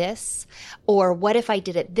can do this? Or what if I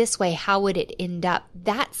did it this way? How would it end up?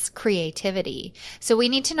 That's creativity. So we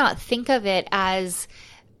need to not think of it as,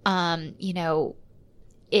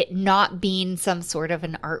 it not being some sort of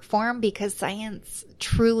an art form, because science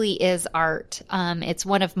truly is art. It's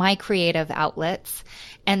one of my creative outlets.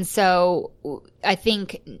 And so I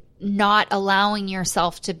think not allowing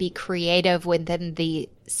yourself to be creative within the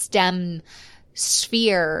STEM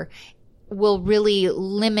sphere will really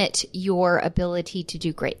limit your ability to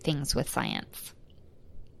do great things with science.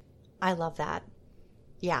 I love that.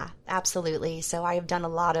 Yeah, absolutely. So I have done a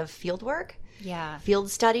lot of field work, Yeah. field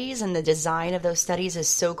studies, and the design of those studies is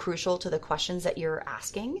so crucial to the questions that you're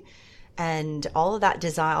asking. And all of that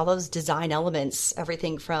design, all those design elements,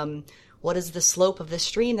 everything from what is the slope of the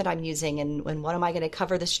stream that I'm using, and what am I going to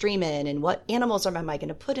cover the stream in, and what animals am I going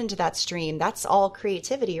to put into that stream? That's all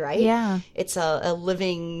creativity, right? Yeah. It's a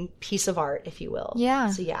living piece of art, if you will.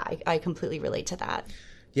 Yeah. So yeah, I completely relate to that.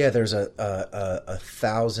 Yeah, there's a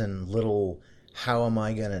 1,000 little how am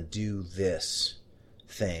I going to do this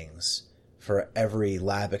things for every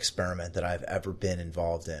lab experiment that I've ever been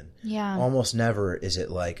involved in. Yeah. Almost never is it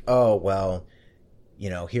like, oh, well,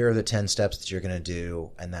 here are the 10 steps that you're going to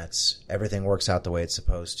do, and that's everything works out the way it's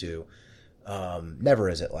supposed to. Never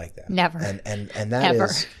is it like that. Never. And that Ever.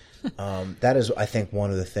 is that is, I think,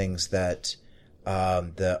 one of the things that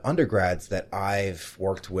the undergrads that I've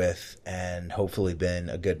worked with and hopefully been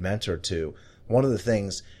a good mentor to, one of the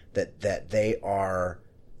things that they are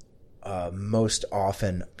most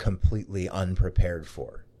often completely unprepared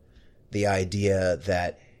for. The idea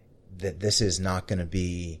that this is not going to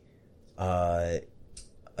be an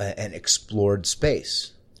explored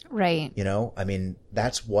space. Right. I mean,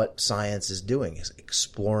 that's what science is doing, is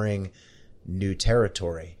exploring new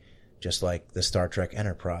territory, just like the Star Trek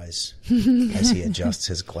Enterprise as he adjusts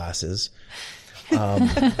his glasses.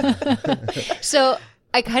 So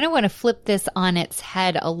I kind of want to flip this on its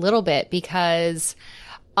head a little bit, because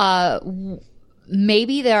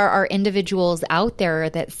maybe there are individuals out there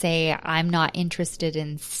that say, I'm not interested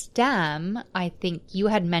in STEM. I think you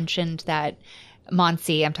had mentioned that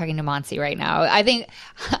Monsi, I'm talking to Monsi right now. I think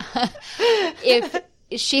if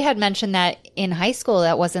she had mentioned that in high school,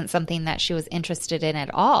 that wasn't something that she was interested in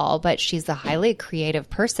at all, but she's a highly creative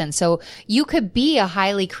person. So you could be a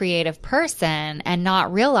highly creative person and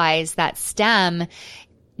not realize that STEM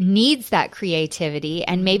needs that creativity.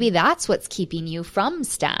 And maybe that's what's keeping you from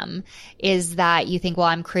STEM, is that you think, well,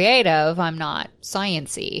 I'm creative, I'm not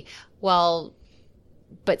sciencey. Well,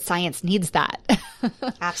 but science needs that.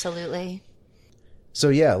 Absolutely. So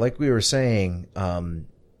yeah, like we were saying,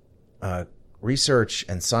 research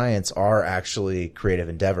and science are actually creative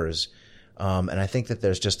endeavors. And I think that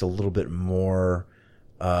there's just a little bit more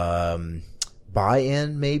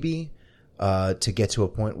buy-in maybe to get to a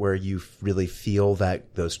point where you really feel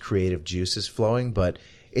that those creative juices flowing, but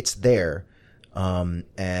it's there.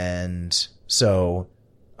 And so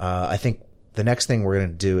I think the next thing we're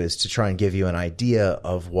going to do is to try and give you an idea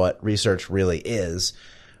of what research really is,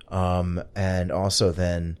 and also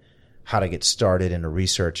then how to get started in a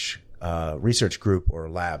research group or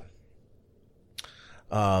lab.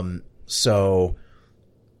 So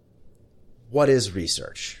what is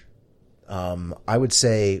research? I would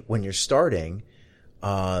say when you're starting,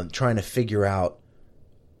 trying to figure out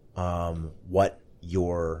what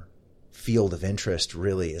your field of interest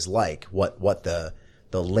really is like, what the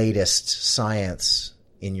latest science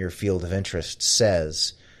in your field of interest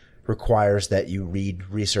says, requires that you read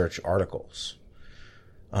research articles.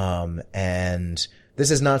 And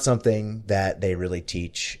this is not something that they really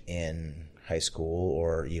teach in high school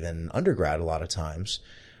or even undergrad a lot of times.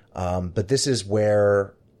 But this is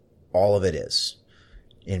where all of it is,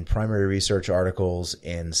 in primary research articles,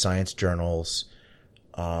 in science journals.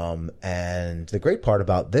 And the great part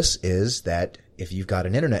about this is that if you've got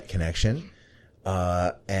an internet connection,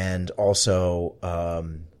 and also,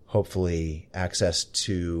 hopefully access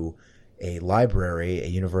to a library, a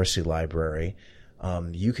university library,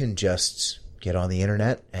 you can just get on the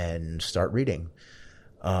internet and start reading.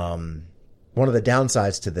 One of the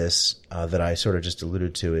downsides to this, that I sort of just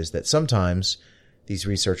alluded to, is that sometimes these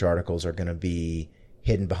research articles are going to be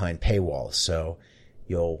hidden behind paywalls. So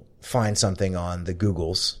you'll find something on the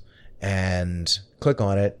Googles and click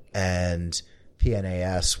on it, and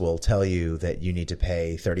PNAS will tell you that you need to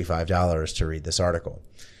pay $35 to read this article.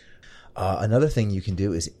 Another thing you can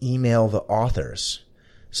do is email the authors.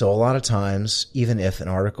 So a lot of times, even if an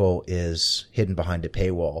article is hidden behind a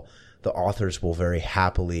paywall, the authors will very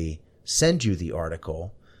happily send you the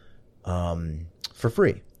article for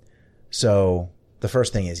free. So the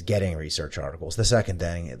first thing is getting research articles. The second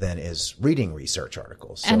thing then is reading research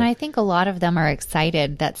articles. So, and I think a lot of them are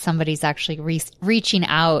excited that somebody's actually reaching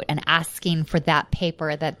out and asking for that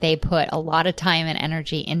paper that they put a lot of time and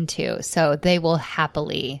energy into. So they will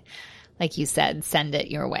happily, like you said, send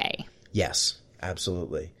it your way. yes,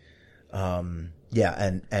 absolutely.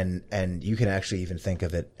 Yeah, and you can actually even think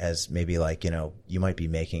of it as maybe like, you might be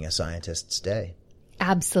making a scientist's day.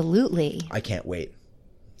 Absolutely. I can't wait.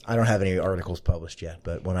 I don't have any articles published yet,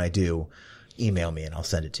 but when I do, email me and I'll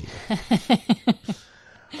send it to you.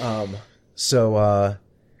 So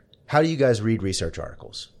how do you guys read research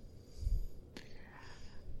articles?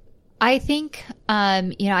 I think,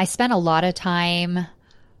 I spent a lot of time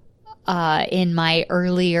in my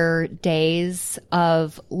earlier days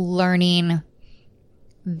of learning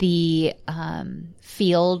the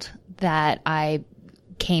field that I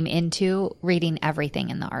came into, reading everything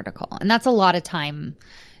in the article. And that's a lot of time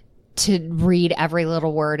to read every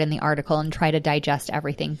little word in the article and try to digest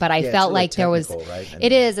everything. But I felt really like there was, right?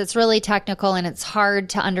 it's really technical and it's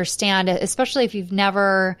hard to understand, especially if you've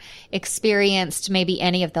never experienced maybe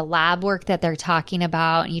any of the lab work that they're talking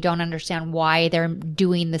about and you don't understand why they're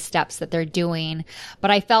doing the steps that they're doing.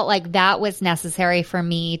 But I felt like that was necessary for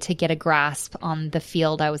me to get a grasp on the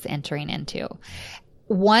field I was entering into.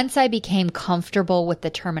 Once I became comfortable with the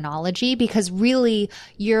terminology, because really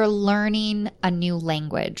you're learning a new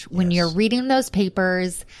language. When you're reading those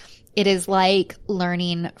papers, it is like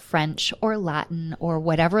learning French or Latin or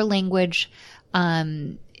whatever language.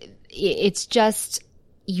 It's just,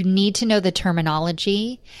 you need to know the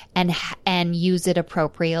terminology and use it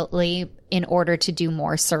appropriately in order to do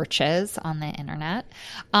more searches on the internet.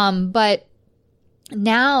 But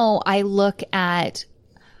now I look at,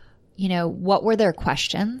 what were their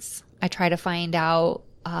questions? I try to find out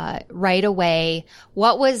right away,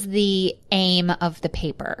 what was the aim of the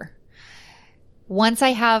paper? Once I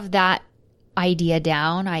have that idea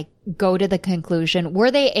down, I go to the conclusion. Were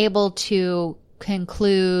they able to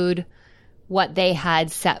conclude what they had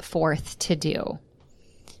set forth to do?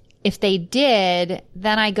 If they did,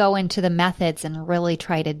 then I go into the methods and really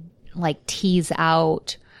try to tease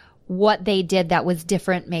out what they did that was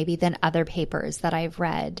different maybe than other papers that I've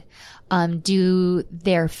read. Do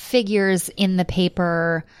their figures in the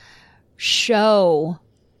paper show,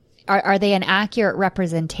 are they an accurate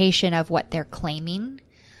representation of what they're claiming?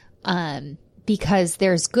 Because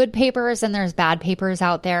there's good papers and there's bad papers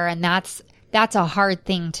out there, and that's a hard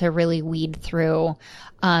thing to really weed through,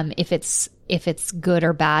 if it's good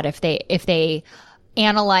or bad, if they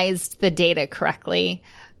analyzed the data correctly.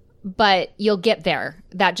 But you'll get there.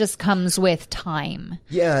 That just comes with time.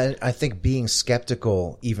 Yeah, I think being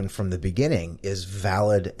skeptical, even from the beginning, is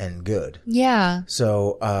valid and good. Yeah.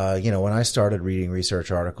 So, when I started reading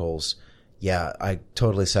research articles, I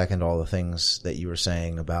totally second all the things that you were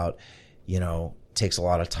saying about, it takes a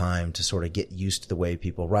lot of time to sort of get used to the way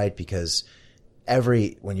people write, because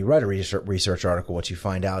when you write a research article, what you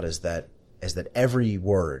find out is that every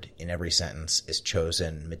word in every sentence is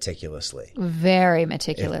chosen meticulously. Very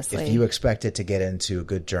meticulously. If you expect it to get into a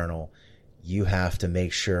good journal, you have to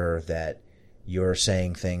make sure that you're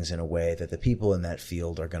saying things in a way that the people in that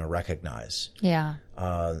field are going to recognize. Yeah.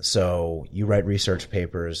 So you write research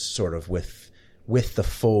papers sort of with the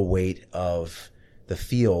full weight of the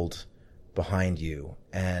field behind you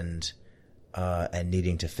and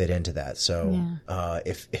needing to fit into that. So,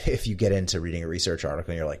 if you get into reading a research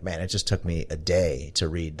article and you're like, man, it just took me a day to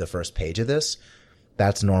read the first page of this,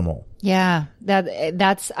 that's normal. Yeah.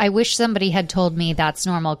 I wish somebody had told me that's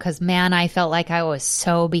normal, because man, I felt like I was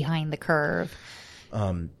so behind the curve.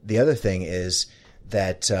 The other thing is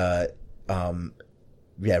that,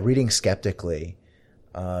 reading skeptically,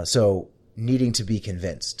 so needing to be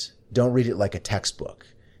convinced. Don't read it like a textbook.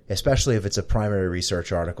 Especially if it's a primary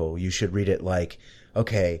research article, you should read it like,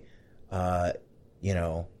 okay,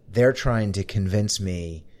 they're trying to convince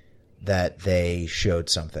me that they showed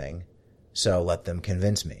something, so let them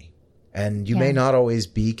convince me. And you may not always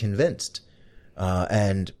be convinced.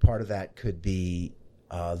 And part of that could be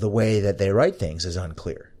the way that they write things is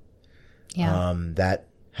unclear. Yeah. That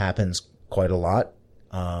happens quite a lot.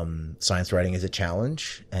 Science writing is a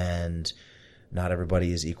challenge, and not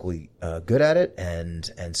everybody is equally good at it,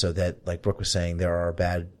 and so that, like Brooke was saying, there are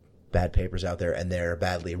bad papers out there, and there are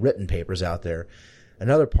badly written papers out there.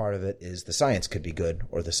 Another part of it is the science could be good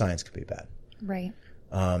or the science could be bad. Right.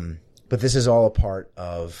 But this is all a part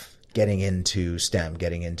of getting into STEM,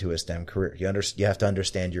 getting into a STEM career. You have to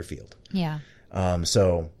understand your field. Yeah.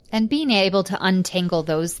 And being able to untangle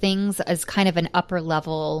those things is kind of an upper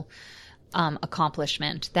level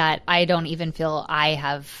accomplishment that I don't even feel I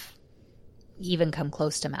have even come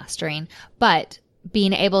close to mastering. But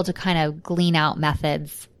being able to kind of glean out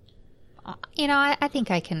methods, I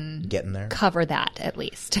think I can get in there, cover that at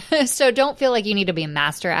least. So don't feel like you need to be a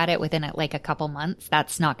master at it within like a couple months.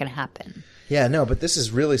 That's not going to happen. Yeah, no, but this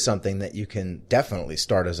is really something that you can definitely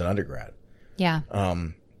start as an undergrad. Yeah.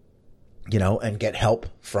 And get help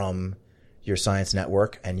from your science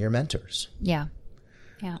network and your mentors. Yeah.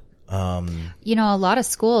 Yeah. A lot of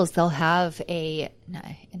schools, they'll have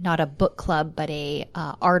not a book club, but a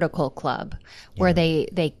article club where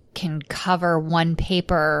they can cover one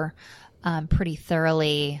paper pretty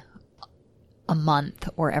thoroughly a month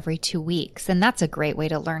or every 2 weeks. And that's a great way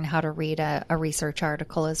to learn how to read a research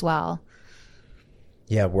article as well.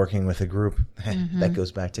 Yeah, working with a group. That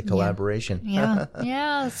goes back to collaboration. Yeah.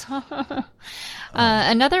 Yes.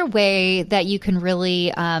 Another way that you can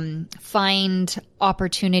really find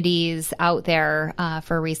opportunities out there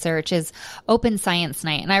for research is Open Science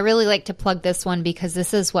Night. And I really like to plug this one because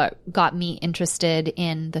this is what got me interested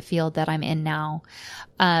in the field that I'm in now.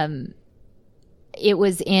 It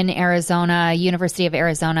was in Arizona. University of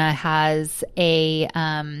Arizona has a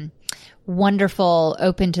wonderful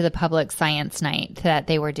open to the public science night that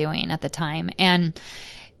they were doing at the time. And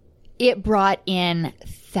it brought in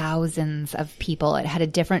thousands of people. It had a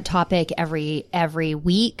different topic every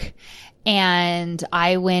week. And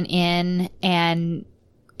I went in and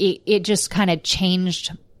it just kind of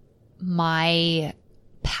changed my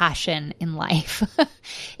passion in life.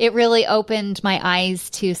 It really opened my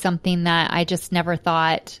eyes to something that I just never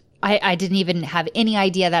thought. I didn't even have any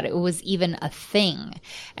idea that it was even a thing.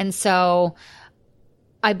 And so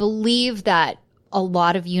I believe that a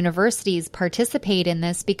lot of universities participate in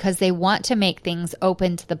this because they want to make things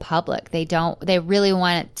open to the public. They really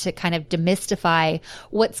want to kind of demystify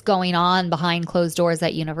what's going on behind closed doors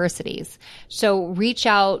at universities. So reach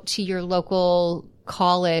out to your local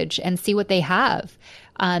college and see what they have.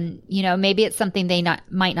 Maybe it's something they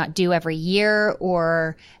might not do every year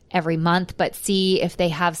or every month, but see if they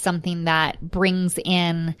have something that brings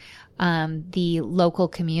in the local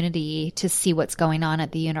community to see what's going on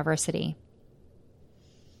at the university.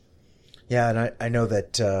 Yeah, and I know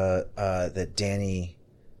that that Danny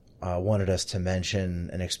wanted us to mention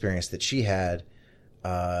an experience that she had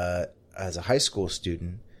as a high school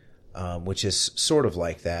student, which is sort of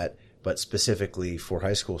like that, but specifically for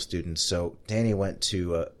high school students. So Danny went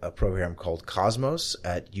to a program called Cosmos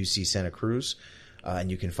at UC Santa Cruz.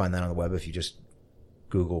 And you can find that on the web. If you just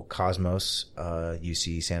Google Cosmos,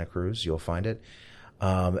 UC Santa Cruz, you'll find it.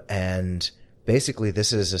 And basically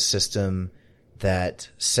this is a system that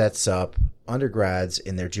sets up undergrads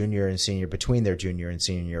in their junior and senior, between their junior and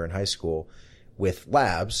senior year in high school with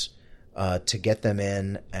labs, to get them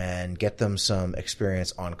in and get them some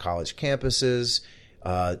experience on college campuses,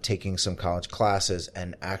 taking some college classes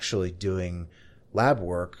and actually doing lab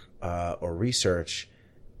work, or research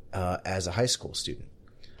as a high school student.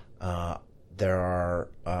 There are,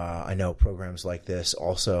 I know, programs like this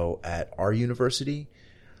also at our university,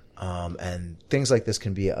 and things like this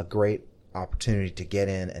can be a great opportunity to get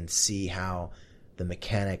in and see how the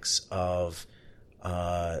mechanics of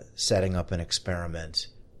setting up an experiment,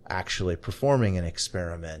 actually performing an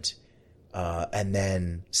experiment, and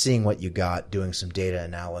then seeing what you got, doing some data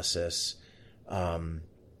analysis, and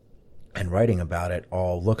writing about it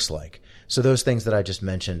all looks like. So those things that I just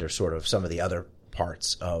mentioned are sort of some of the other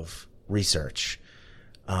parts of research.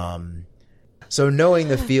 So knowing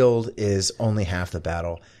the field is only half the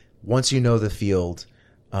battle. Once you know the field,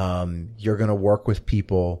 you're going to work with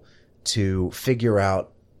people to figure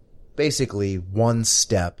out basically one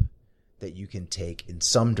step that you can take in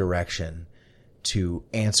some direction to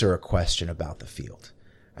answer a question about the field.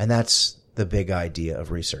 And that's the big idea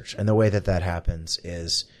of research. And the way that that happens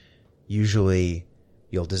is usually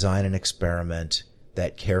you'll design an experiment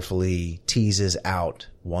that carefully teases out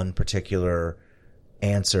one particular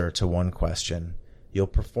answer to one question. You'll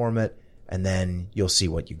perform it, and then you'll see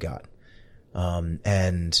what you got.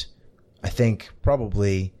 And I think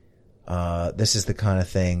probably this is the kind of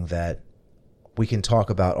thing that we can talk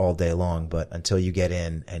about all day long, but until you get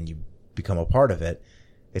in and you become a part of it,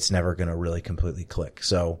 it's never going to really completely click.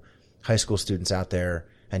 So high school students out there,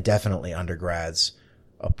 and definitely undergrads,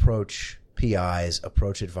 approach PIs,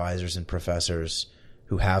 approach advisors and professors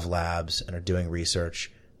who have labs and are doing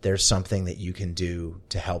research. There's something that you can do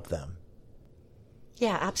to help them.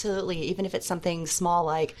 Yeah, absolutely. Even if it's something small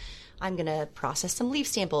like, I'm going to process some leaf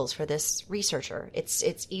samples for this researcher.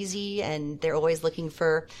 It's easy, and they're always looking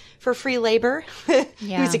for free labor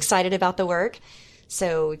who's excited about the work.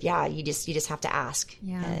 So yeah, you just have to ask.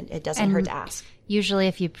 Yeah. And it doesn't hurt to ask. Usually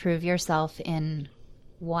if you prove yourself in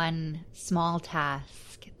one small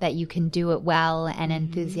task that you can do it well and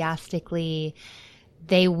enthusiastically,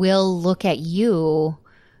 they will look at you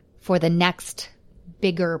for the next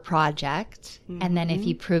bigger project. And then if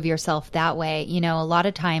you prove yourself that way, a lot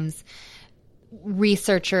of times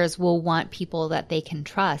researchers will want people that they can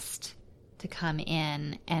trust to come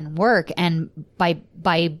in and work. And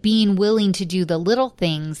by being willing to do the little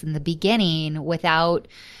things in the beginning without,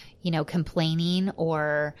 complaining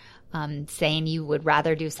or saying you would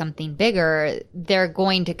rather do something bigger, they're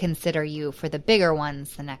going to consider you for the bigger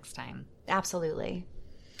ones the next time. Absolutely.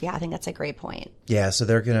 Yeah, I think that's a great point. Yeah, so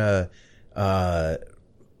they're going to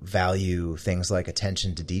value things like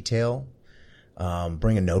attention to detail,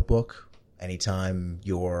 bring a notebook anytime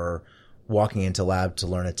you're walking into lab to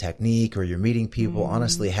learn a technique or you're meeting people.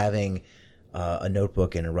 Honestly, having a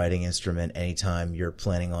notebook and a writing instrument anytime you're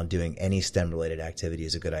planning on doing any STEM-related activity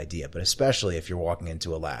is a good idea, but especially if you're walking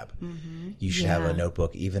into a lab. You should have a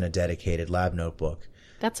notebook, even a dedicated lab notebook.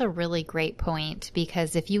 That's a really great point,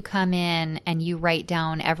 because if you come in and you write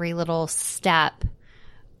down every little step,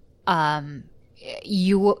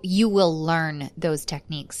 you will learn those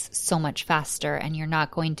techniques so much faster, and you're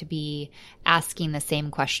not going to be asking the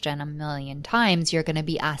same question a million times. You're going to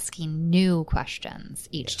be asking new questions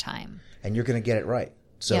each time. And you're going to get it right.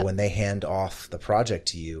 So Yep. when they hand off the project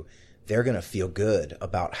to you, they're going to feel good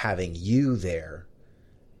about having you there,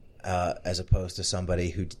 as opposed to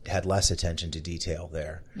somebody who had less attention to detail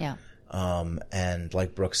there. Yeah. And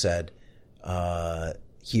like Brooke said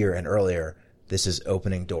here and earlier, this is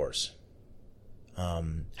opening doors.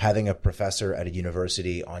 Having a professor at a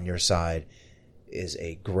university on your side is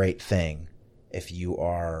a great thing if you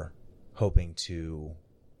are hoping to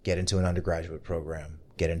get into an undergraduate program,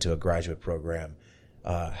 get into a graduate program,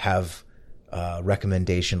 have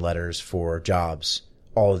recommendation letters for jobs,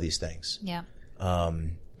 all of these things. Yeah.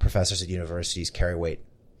 Professors at universities carry weight.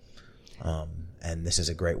 And this is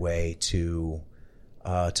a great way to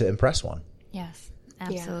impress one. Yes,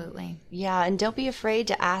 absolutely. Yeah, and don't be afraid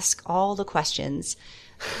to ask all the questions.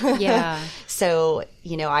 Yeah. So,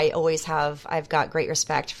 I've got great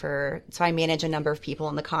respect so I manage a number of people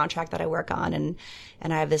on the contract that I work on, and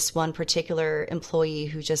I have this one particular employee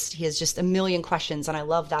he has just a million questions, and I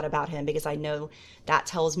love that about him because I know that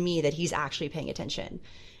tells me that he's actually paying attention.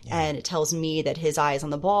 Yeah. And it tells me that his eye is on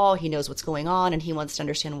the ball, he knows what's going on, and he wants to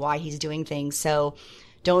understand why he's doing things. So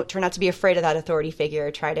don't turn out to be afraid of that authority figure.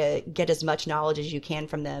 Try to get as much knowledge as you can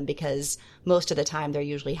from them, because most of the time they're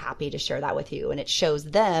usually happy to share that with you, and it shows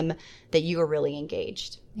them that you are really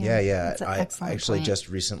engaged. Yeah. That's an I excellent actually point. just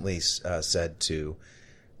recently said to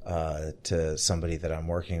somebody that I'm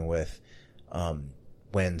working with,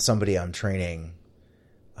 when somebody I'm training,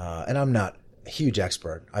 and I'm not a huge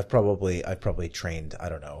expert. I've probably trained, I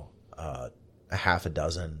don't know, a half a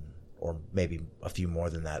dozen or maybe a few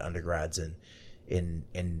more than that undergrads in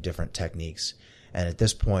different techniques. And at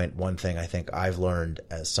this point, one thing I think I've learned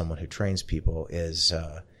as someone who trains people is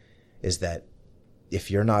that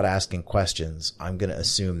if you're not asking questions, I'm going to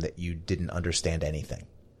assume that you didn't understand anything.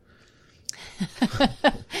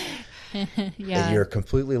 Yeah. That you're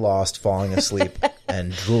completely lost, falling asleep,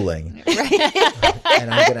 and drooling.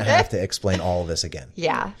 And I'm going to have to explain all of this again.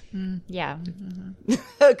 Yeah. Yeah.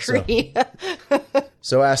 Agree.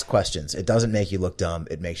 So ask questions. It doesn't make you look dumb.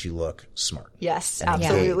 It makes you look smart. Yes, And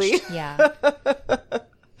absolutely. engaged. Yeah.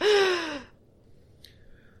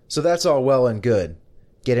 So that's all well and good.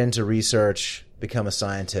 Get into research, become a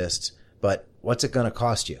scientist, but what's it going to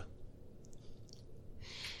cost you?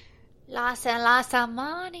 Lots and lots of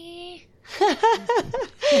money.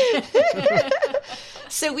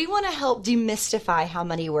 So we want to help demystify how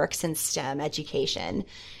money works in STEM education.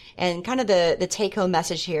 And kind of the take-home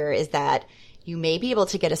message here is that you may be able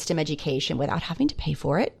to get a STEM education without having to pay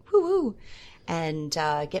for it. Woo-woo. And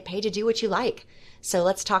get paid to do what you like. So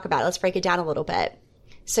let's talk about it. Let's break it down a little bit.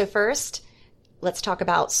 So first, let's talk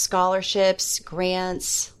about scholarships,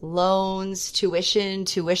 grants, loans, tuition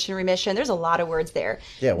remission. There's a lot of words there.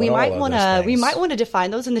 Yeah, we what might all of want those to things?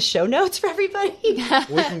 define those in the show notes for everybody.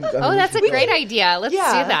 Oh, that's a great idea. Let's do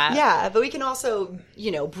that. Yeah, but we can also,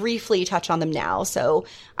 briefly touch on them now. So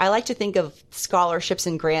I like to think of scholarships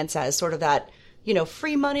and grants as sort of that,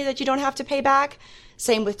 free money that you don't have to pay back.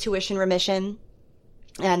 Same with tuition remission.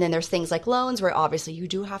 And then there's things like loans where obviously you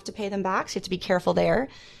do have to pay them back. So you have to be careful there.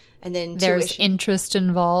 And then There's tuition. interest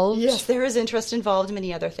involved. Yes, there is interest involved in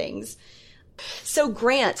many other things. So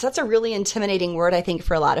grants, that's a really intimidating word, I think,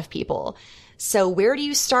 for a lot of people. So where do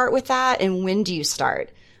you start with that and when do you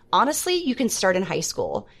start? Honestly, you can start in high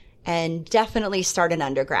school and definitely start in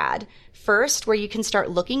undergrad. First, where you can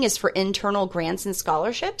start looking is for internal grants and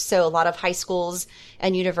scholarships. So a lot of high schools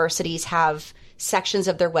and universities have sections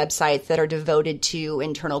of their websites that are devoted to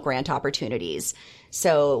internal grant opportunities.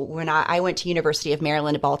 So when I went to University of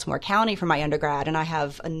Maryland at Baltimore County for my undergrad, and I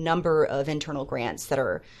have a number of internal grants that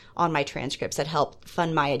are on my transcripts that help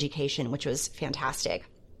fund my education, which was fantastic.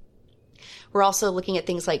 We're also looking at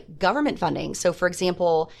things like government funding. So for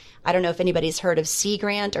example, I don't know if anybody's heard of Sea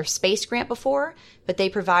Grant or Space Grant before, but they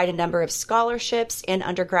provide a number of scholarships and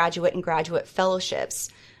undergraduate and graduate fellowships.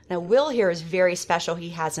 Now, Will here is very special. He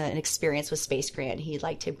has an experience with Space Grant he'd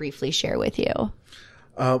like to briefly share with you.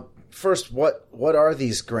 First, what are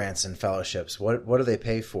these grants and fellowships? What do they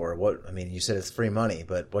pay for? You said it's free money,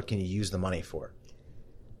 but what can you use the money for?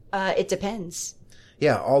 It depends.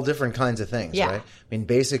 Yeah, all different kinds of things, Yeah. right? I mean,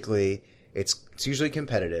 basically, it's usually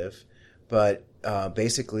competitive, but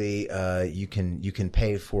basically, you can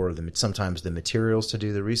pay for sometimes the materials to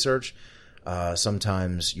do the research,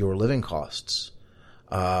 sometimes your living costs,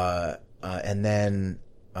 and then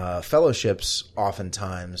fellowships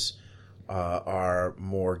oftentimes are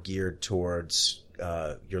more geared towards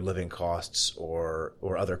your living costs or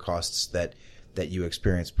other costs that you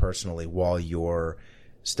experience personally while you're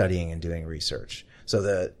studying and doing research.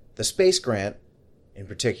 So the space grant in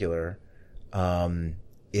particular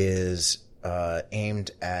is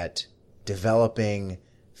aimed at developing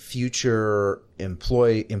future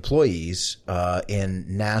employees in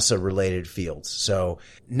NASA-related fields. So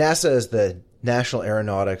NASA is the National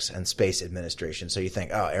Aeronautics and Space Administration. So you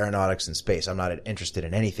think, oh, aeronautics and space, I'm not interested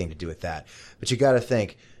in anything to do with that. But you got to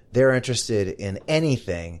think they're interested in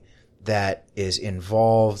anything that is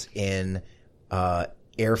involved in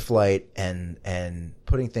air flight and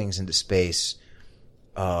putting things into space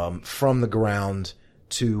from the ground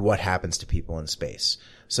to what happens to people in space.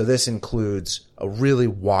 So this includes a really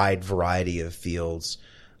wide variety of fields,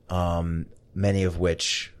 many of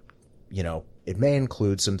which, it may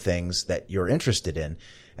include some things that you're interested in.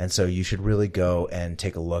 And so you should really go and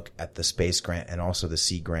take a look at the Space Grant and also the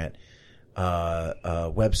Sea Grant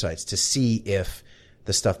websites to see if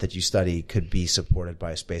the stuff that you study could be supported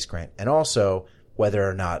by a space grant, and also whether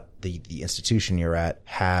or not the institution you're at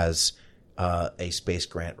has a space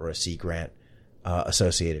grant or a sea grant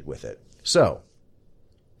associated with it. So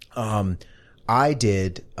I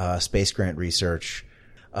did space grant research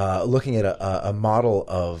looking at a model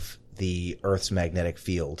of the Earth's magnetic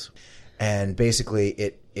field, and basically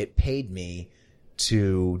it paid me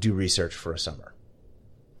to do research for a summer,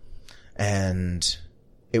 and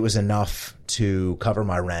it was enough to cover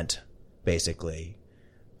my rent basically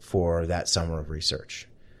for that summer of research.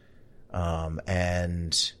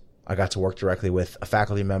 And I got to work directly with a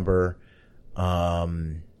faculty member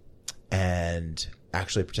and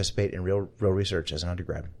actually participate in real research as an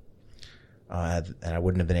undergrad. And I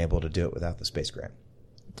wouldn't have been able to do it without the space grant.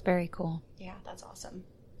 It's very cool. Yeah, that's awesome.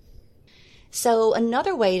 So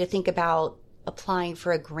another way to think about applying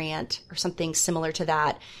for a grant or something similar to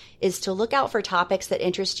that is to look out for topics that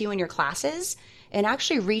interest you in your classes and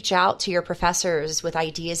actually reach out to your professors with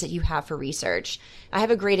ideas that you have for research. I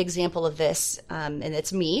have a great example of this, and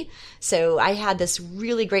it's me. So I had this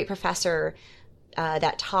really great professor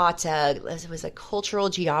that taught, it was a cultural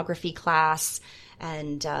geography class,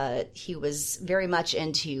 and he was very much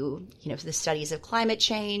into, the studies of climate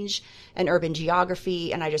change and urban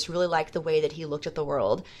geography, and I just really liked the way that he looked at the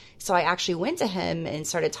world. So I actually went to him and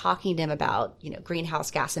started talking to him about,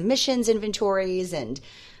 greenhouse gas emissions inventories and,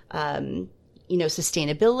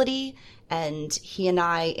 sustainability. And he and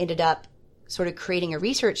I ended up sort of creating a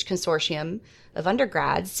research consortium of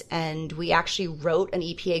undergrads, and we actually wrote an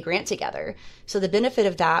EPA grant together. So the benefit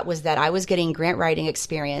of that was that I was getting grant writing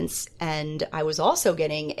experience, and I was also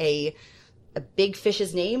getting a big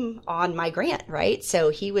fish's name on my grant, right? So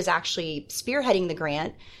he was actually spearheading the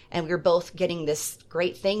grant, and we were both getting this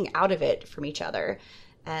great thing out of it from each other.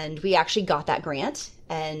 And we actually got that grant,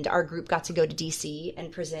 and our group got to go to DC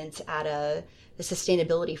and present at the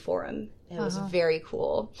sustainability forum. And it was very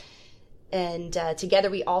cool. And together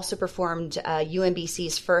we also performed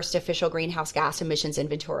UMBC's first official greenhouse gas emissions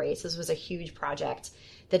inventory. So this was a huge project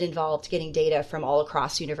that involved getting data from all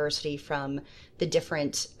across the university, from the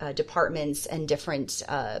different departments and different,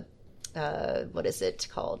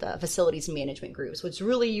 facilities management groups, which is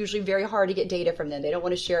really usually very hard to get data from them. They don't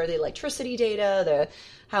want to share the electricity data,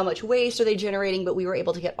 how much waste are they generating, but we were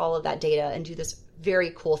able to get all of that data and do this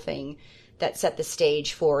very cool thing that set the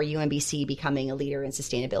stage for UMBC becoming a leader in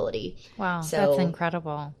sustainability. Wow, that's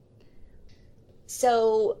incredible.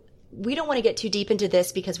 So we don't want to get too deep into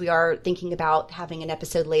this because we are thinking about having an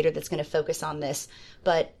episode later that's going to focus on this,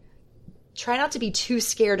 but try not to be too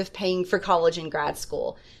scared of paying for college and grad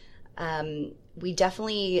school. We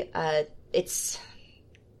definitely,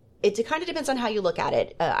 it kind of depends on how you look at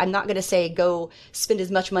it. I'm not going to say go spend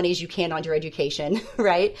as much money as you can on your education,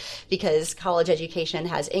 right? Because college education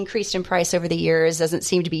has increased in price over the years, doesn't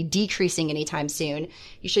seem to be decreasing anytime soon.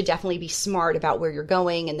 You should definitely be smart about where you're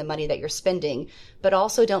going and the money that you're spending, but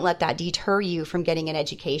also don't let that deter you from getting an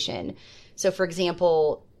education. So for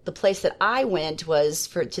example, the place that I went was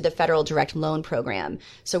to the Federal Direct Loan Program.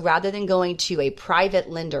 So rather than going to a private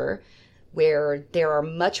lender where there are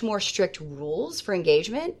much more strict rules for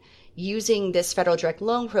engagement, using this federal direct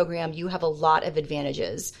loan program, you have a lot of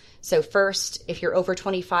advantages. So first, if you're over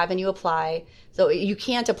 25 and you apply, so you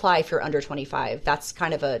can't apply if you're under 25. That's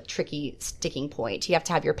kind of a tricky sticking point. You have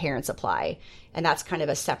to have your parents apply, and that's kind of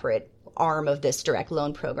a separate arm of this direct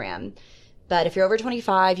loan program. But if you're over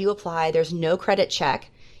 25, you apply. There's no credit check.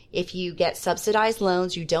 If you get subsidized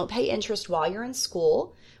loans, you don't pay interest while you're in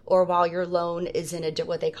school or while your loan is in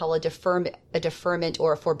what they call a deferment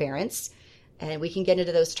or a forbearance. And we can get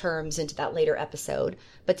into those terms into that later episode.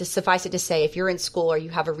 But to suffice it to say, if you're in school or you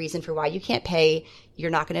have a reason for why you can't pay,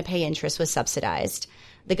 you're not going to pay interest with subsidized.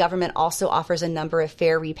 The government also offers a number of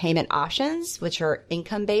fair repayment options, which are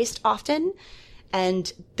income-based often.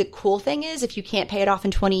 And the cool thing is, if you can't pay it off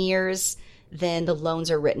in 20 years, then the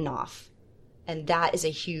loans are written off. And that is a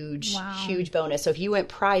huge, huge bonus. So if you went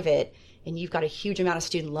private and you've got a huge amount of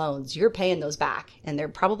student loans, you're paying those back. And there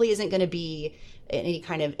probably isn't going to be any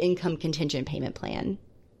kind of income contingent payment plan.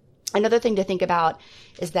 Another thing to think about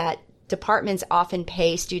is that departments often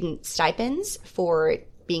pay student stipends for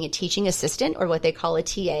being a teaching assistant, or what they call a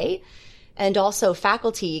TA. And also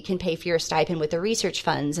faculty can pay for your stipend with the research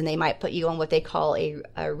funds, and they might put you on what they call a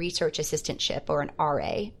research assistantship or an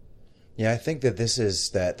RA. Yeah, I think that this is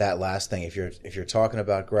that last thing. If you're talking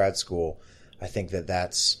about grad school, I think that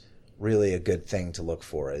that's really a good thing to look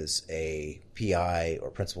for, is a PI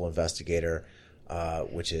or principal investigator,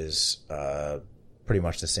 which is pretty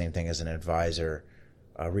much the same thing as an advisor,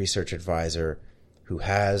 a research advisor who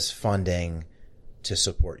has funding to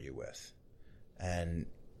support you with. And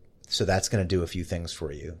so that's going to do a few things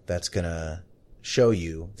for you. That's going to show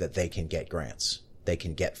you that they can get grants. They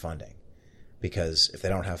can get funding. Because if they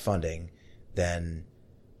don't have funding, then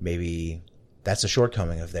maybe that's a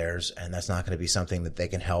shortcoming of theirs, and that's not going to be something that they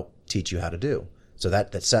can help teach you how to do. So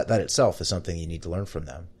that itself is something you need to learn from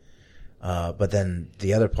them. But then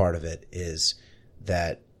the other part of it is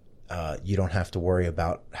that you don't have to worry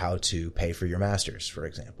about how to pay for your master's, for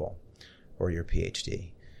example, or your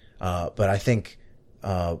PhD. But I think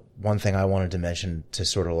one thing I wanted to mention to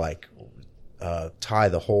sort of like tie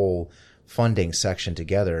the whole funding section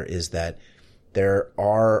together is that there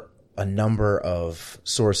are a number of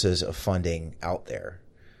sources of funding out there,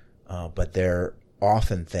 but they're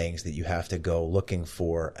often things that you have to go looking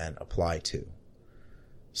for and apply to.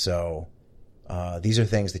 So these are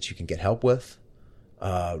things that you can get help with.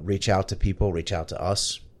 Reach out to people, reach out to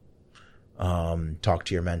us, talk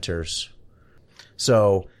to your mentors.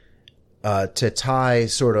 So to tie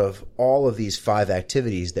sort of all of these 5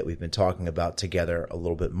 activities that we've been talking about together a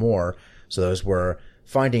little bit more, so those were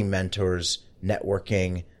finding mentors,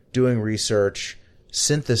 networking, doing research,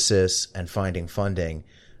 synthesis, and finding funding.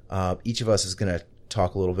 Each of us is going to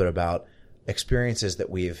talk a little bit about experiences that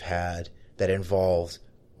we've had that involved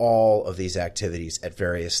all of these activities at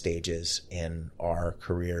various stages in our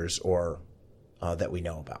careers or that we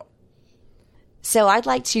know about. So I'd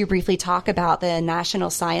like to briefly talk about the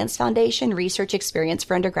National Science Foundation Research Experience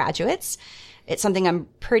for Undergraduates. It's something I'm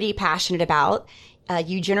pretty passionate about.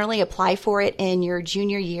 You generally apply for it in your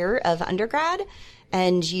junior year of undergrad,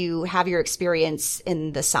 and you have your experience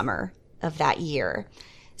in the summer of that year.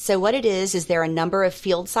 So what it is there are a number of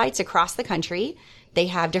field sites across the country. They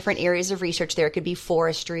have different areas of research there. It could be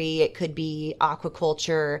forestry, it could be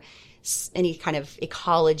aquaculture, any kind of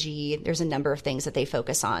ecology. There's a number of things that they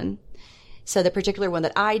focus on. So the particular one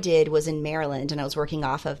that I did was in Maryland, and I was working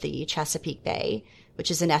off of the Chesapeake Bay, which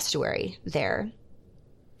is an estuary there.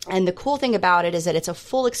 And the cool thing about it is that it's a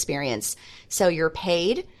full experience. So you're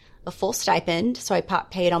paid a full stipend. So I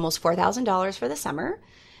paid almost $4,000 for the summer.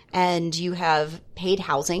 And you have paid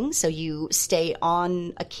housing. So you stay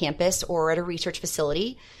on a campus or at a research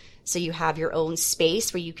facility. So you have your own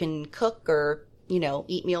space where you can cook or,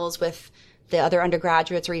 eat meals with the other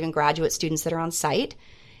undergraduates or even graduate students that are on site.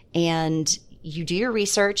 And you do your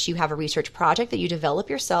research. You have a research project that you develop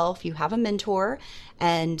yourself. You have a mentor,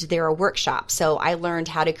 and there are workshops. So I learned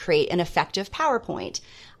how to create an effective PowerPoint.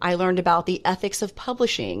 I learned about the ethics of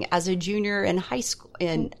publishing as a junior in high school,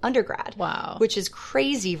 in undergrad. Wow. Which is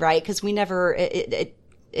crazy, right? Because we never,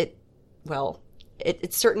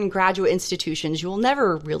 it's certain graduate institutions, you will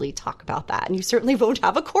never really talk about that. And you certainly won't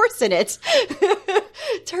have a course in it.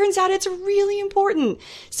 Turns out it's really important.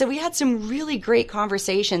 So we had some really great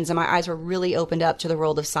conversations, and my eyes were really opened up to the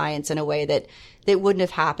world of science in a way that wouldn't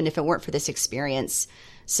have happened if it weren't for this experience.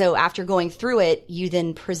 So after going through it, you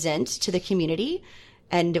then present to the community,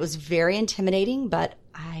 and it was very intimidating, but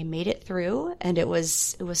I made it through, and it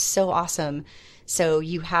was so awesome. So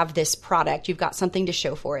you have this product, you've got something to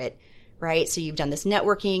show for it. right? So you've done this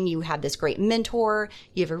networking, you have this great mentor,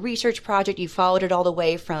 you have a research project, you followed it all the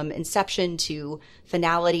way from inception to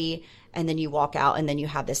finality, and then you walk out and then you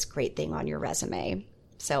have this great thing on your resume.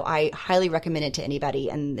 So I highly recommend it to anybody,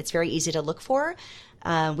 and it's very easy to look for.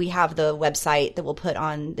 We have the website that we'll put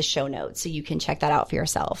on the show notes, so you can check that out for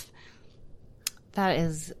yourself. That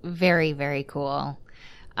is very, very cool.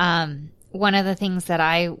 One of the things that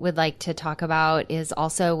I would like to talk about is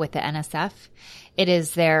also with the NSF. It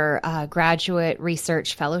is their graduate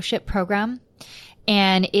research fellowship program,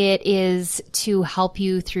 and it is to help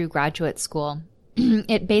you through graduate school.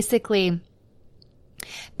 It basically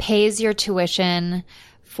pays your tuition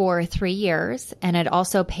for 3 years, and it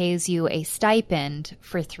also pays you a stipend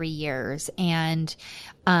for 3 years. And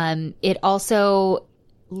it also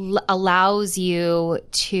allows you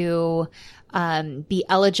to be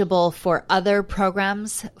eligible for other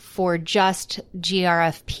programs for just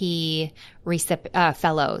GRFP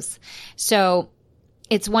fellows. So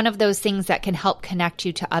it's one of those things that can help connect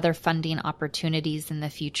you to other funding opportunities in the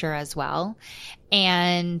future as well.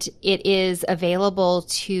 And it is available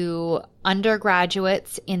to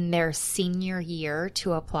undergraduates in their senior year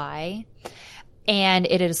to apply. And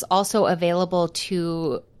it is also available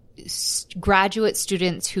to graduate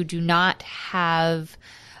students who do not have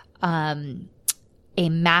a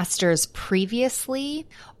master's previously,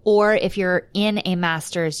 or if you're in a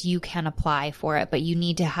master's, you can apply for it, but you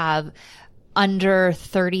need to have under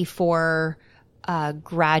 34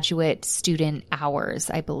 graduate student hours,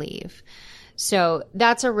 I believe. So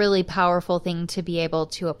that's a really powerful thing to be able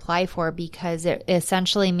to apply for, because it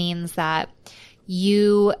essentially means that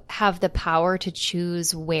you have the power to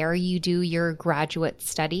choose where you do your graduate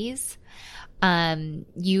studies.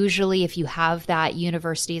 Usually if you have that,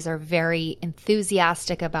 universities are very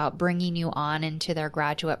enthusiastic about bringing you on into their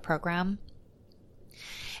graduate program.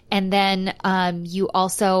 And then you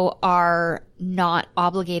also are not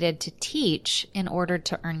obligated to teach in order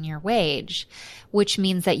to earn your wage, which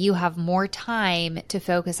means that you have more time to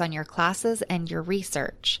focus on your classes and your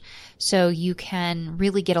research. So you can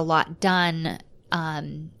really get a lot done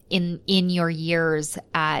in your years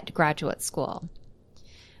at graduate school.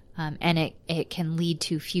 And it can lead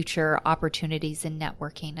to future opportunities in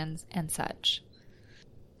networking and such.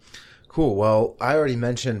 Cool. Well, I already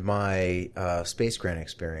mentioned my space grant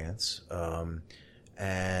experience.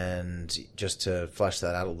 And just to flesh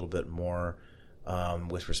that out a little bit more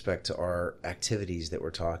with respect to our activities that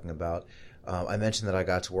we're talking about, I mentioned that I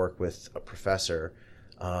got to work with a professor,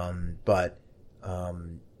 but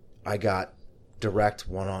I got direct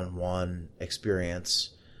one-on-one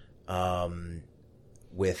experience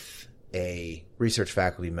with a research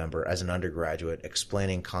faculty member as an undergraduate,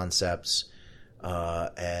 explaining concepts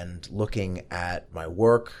and looking at my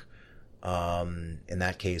work. In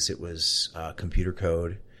that case, it was computer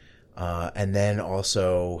code, and then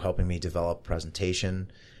also helping me develop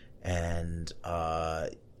presentation and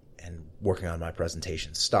working on my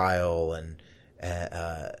presentation style. And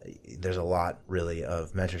there's a lot really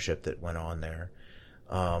of mentorship that went on there.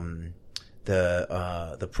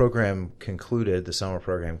 The program concluded, the summer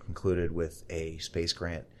program concluded with a space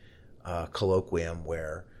grant colloquium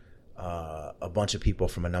where a bunch of people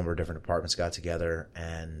from a number of different departments got together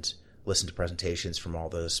and listened to presentations from all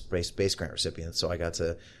the space grant recipients. So I got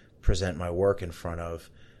to present my work in front of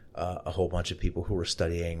a whole bunch of people who were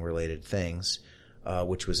studying related things,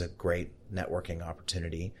 which was a great networking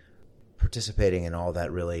opportunity. Participating in all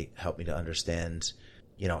that really helped me to understand,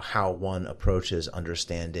 how one approaches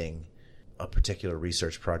understanding a particular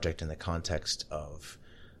research project in the context of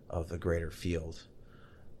the greater field.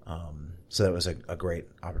 So that was a great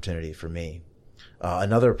opportunity for me.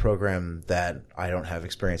 Another program that I don't have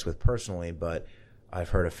experience with personally, but I've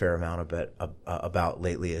heard a fair amount about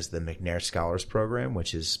lately is the McNair Scholars Program,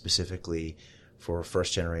 which is specifically for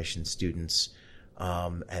first-generation students.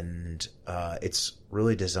 And it's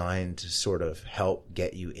really designed to sort of help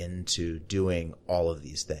get you into doing all of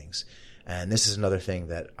these things. And this is another thing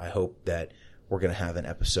that I hope that we're going to have an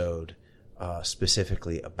episode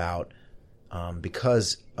specifically about,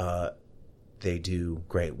 because they do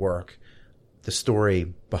great work. The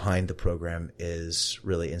story behind the program is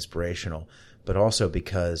really inspirational, but also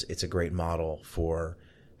because it's a great model for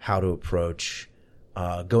how to approach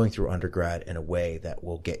going through undergrad in a way that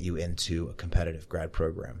will get you into a competitive grad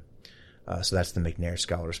program. So that's the McNair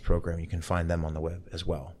Scholars Program. You can find them on the web as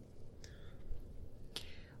well.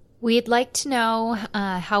 We'd like to know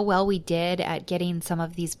how well we did at getting some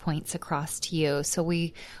of these points across to you. So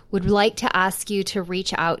we would like to ask you to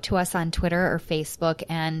reach out to us on Twitter or Facebook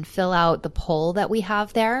and fill out the poll that we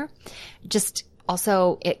have there. Just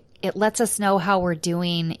also, it it lets us know how we're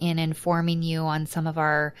doing in informing you on some of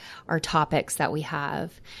our topics that we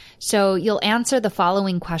have. So you'll answer the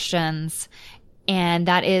following questions, and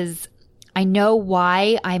that is, I know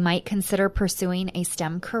why I might consider pursuing a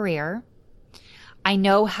STEM career. I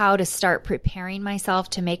know how to start preparing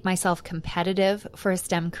myself to make myself competitive for a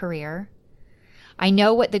STEM career. I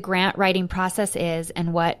know what the grant writing process is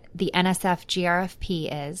and what the NSF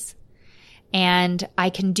GRFP is. And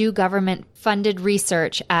I can do government-funded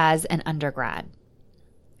research as an undergrad.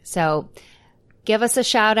 So give us a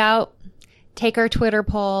shout out, take our Twitter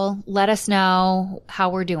poll, let us know how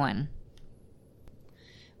we're doing.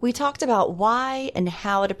 We talked about why and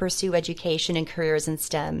how to pursue education and careers in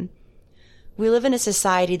STEM. We live in a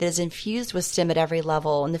society that is infused with STEM at every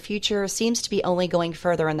level, and the future seems to be only going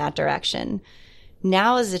further in that direction.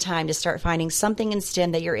 Now is the time to start finding something in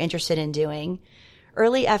STEM that you're interested in doing.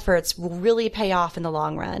 Early efforts will really pay off in the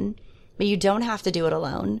long run, but you don't have to do it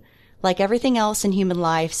alone. Like everything else in human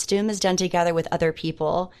life, STEM is done together with other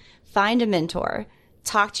people. Find a mentor.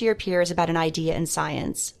 Talk to your peers about an idea in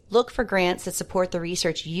science. Look for grants that support the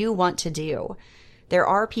research you want to do. There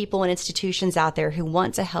are people and institutions out there who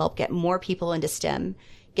want to help get more people into STEM.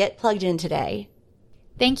 Get plugged in today.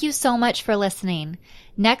 Thank you so much for listening.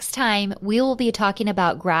 Next time, we will be talking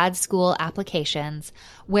about grad school applications,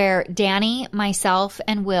 where Danny, myself,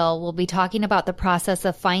 and Will be talking about the process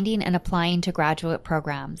of finding and applying to graduate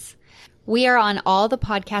programs. We are on all the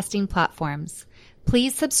podcasting platforms.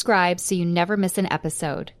 Please subscribe so you never miss an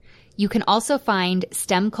episode. You can also find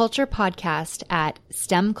STEM Culture Podcast at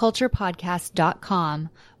stemculturepodcast.com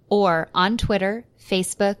or on Twitter,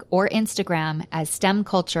 Facebook, or Instagram as STEM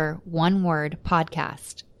Culture, one word,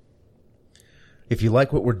 podcast. If you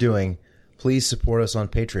like what we're doing, please support us on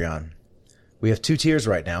Patreon. We have 2 tiers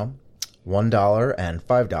right now, $1 and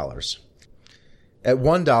 $5. At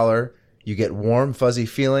 $1, you get warm, fuzzy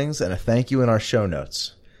feelings and a thank you in our show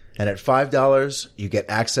notes. And at $5, you get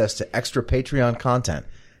access to extra Patreon content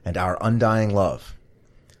and our undying love.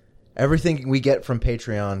 Everything we get from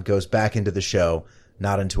Patreon goes back into the show,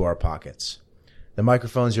 not into our pockets. The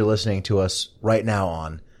microphones you're listening to us right now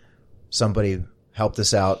on, somebody helped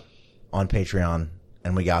us out on Patreon,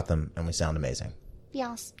 and we got them, and we sound amazing.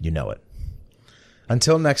 Yes. You know it.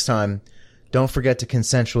 Until next time, don't forget to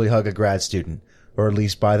consensually hug a grad student, or at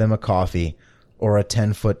least buy them a coffee, or a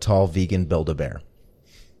 10-foot-tall vegan Build-A-Bear.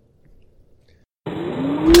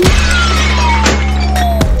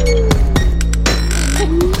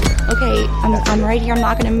 Okay, I'm right here. I'm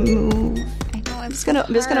not going to move. I know.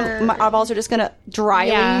 I'm just gonna. My eyeballs are just gonna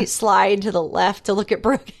dryly slide to the left to look at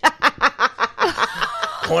Brooke.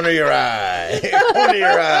 Corner your eye. Corner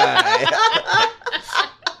your eye.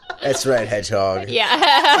 That's right, hedgehog.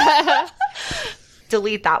 Yeah.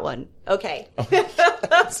 Delete that one. Okay.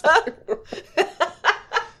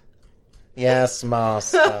 Yes,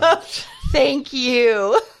 master. Thank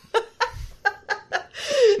you.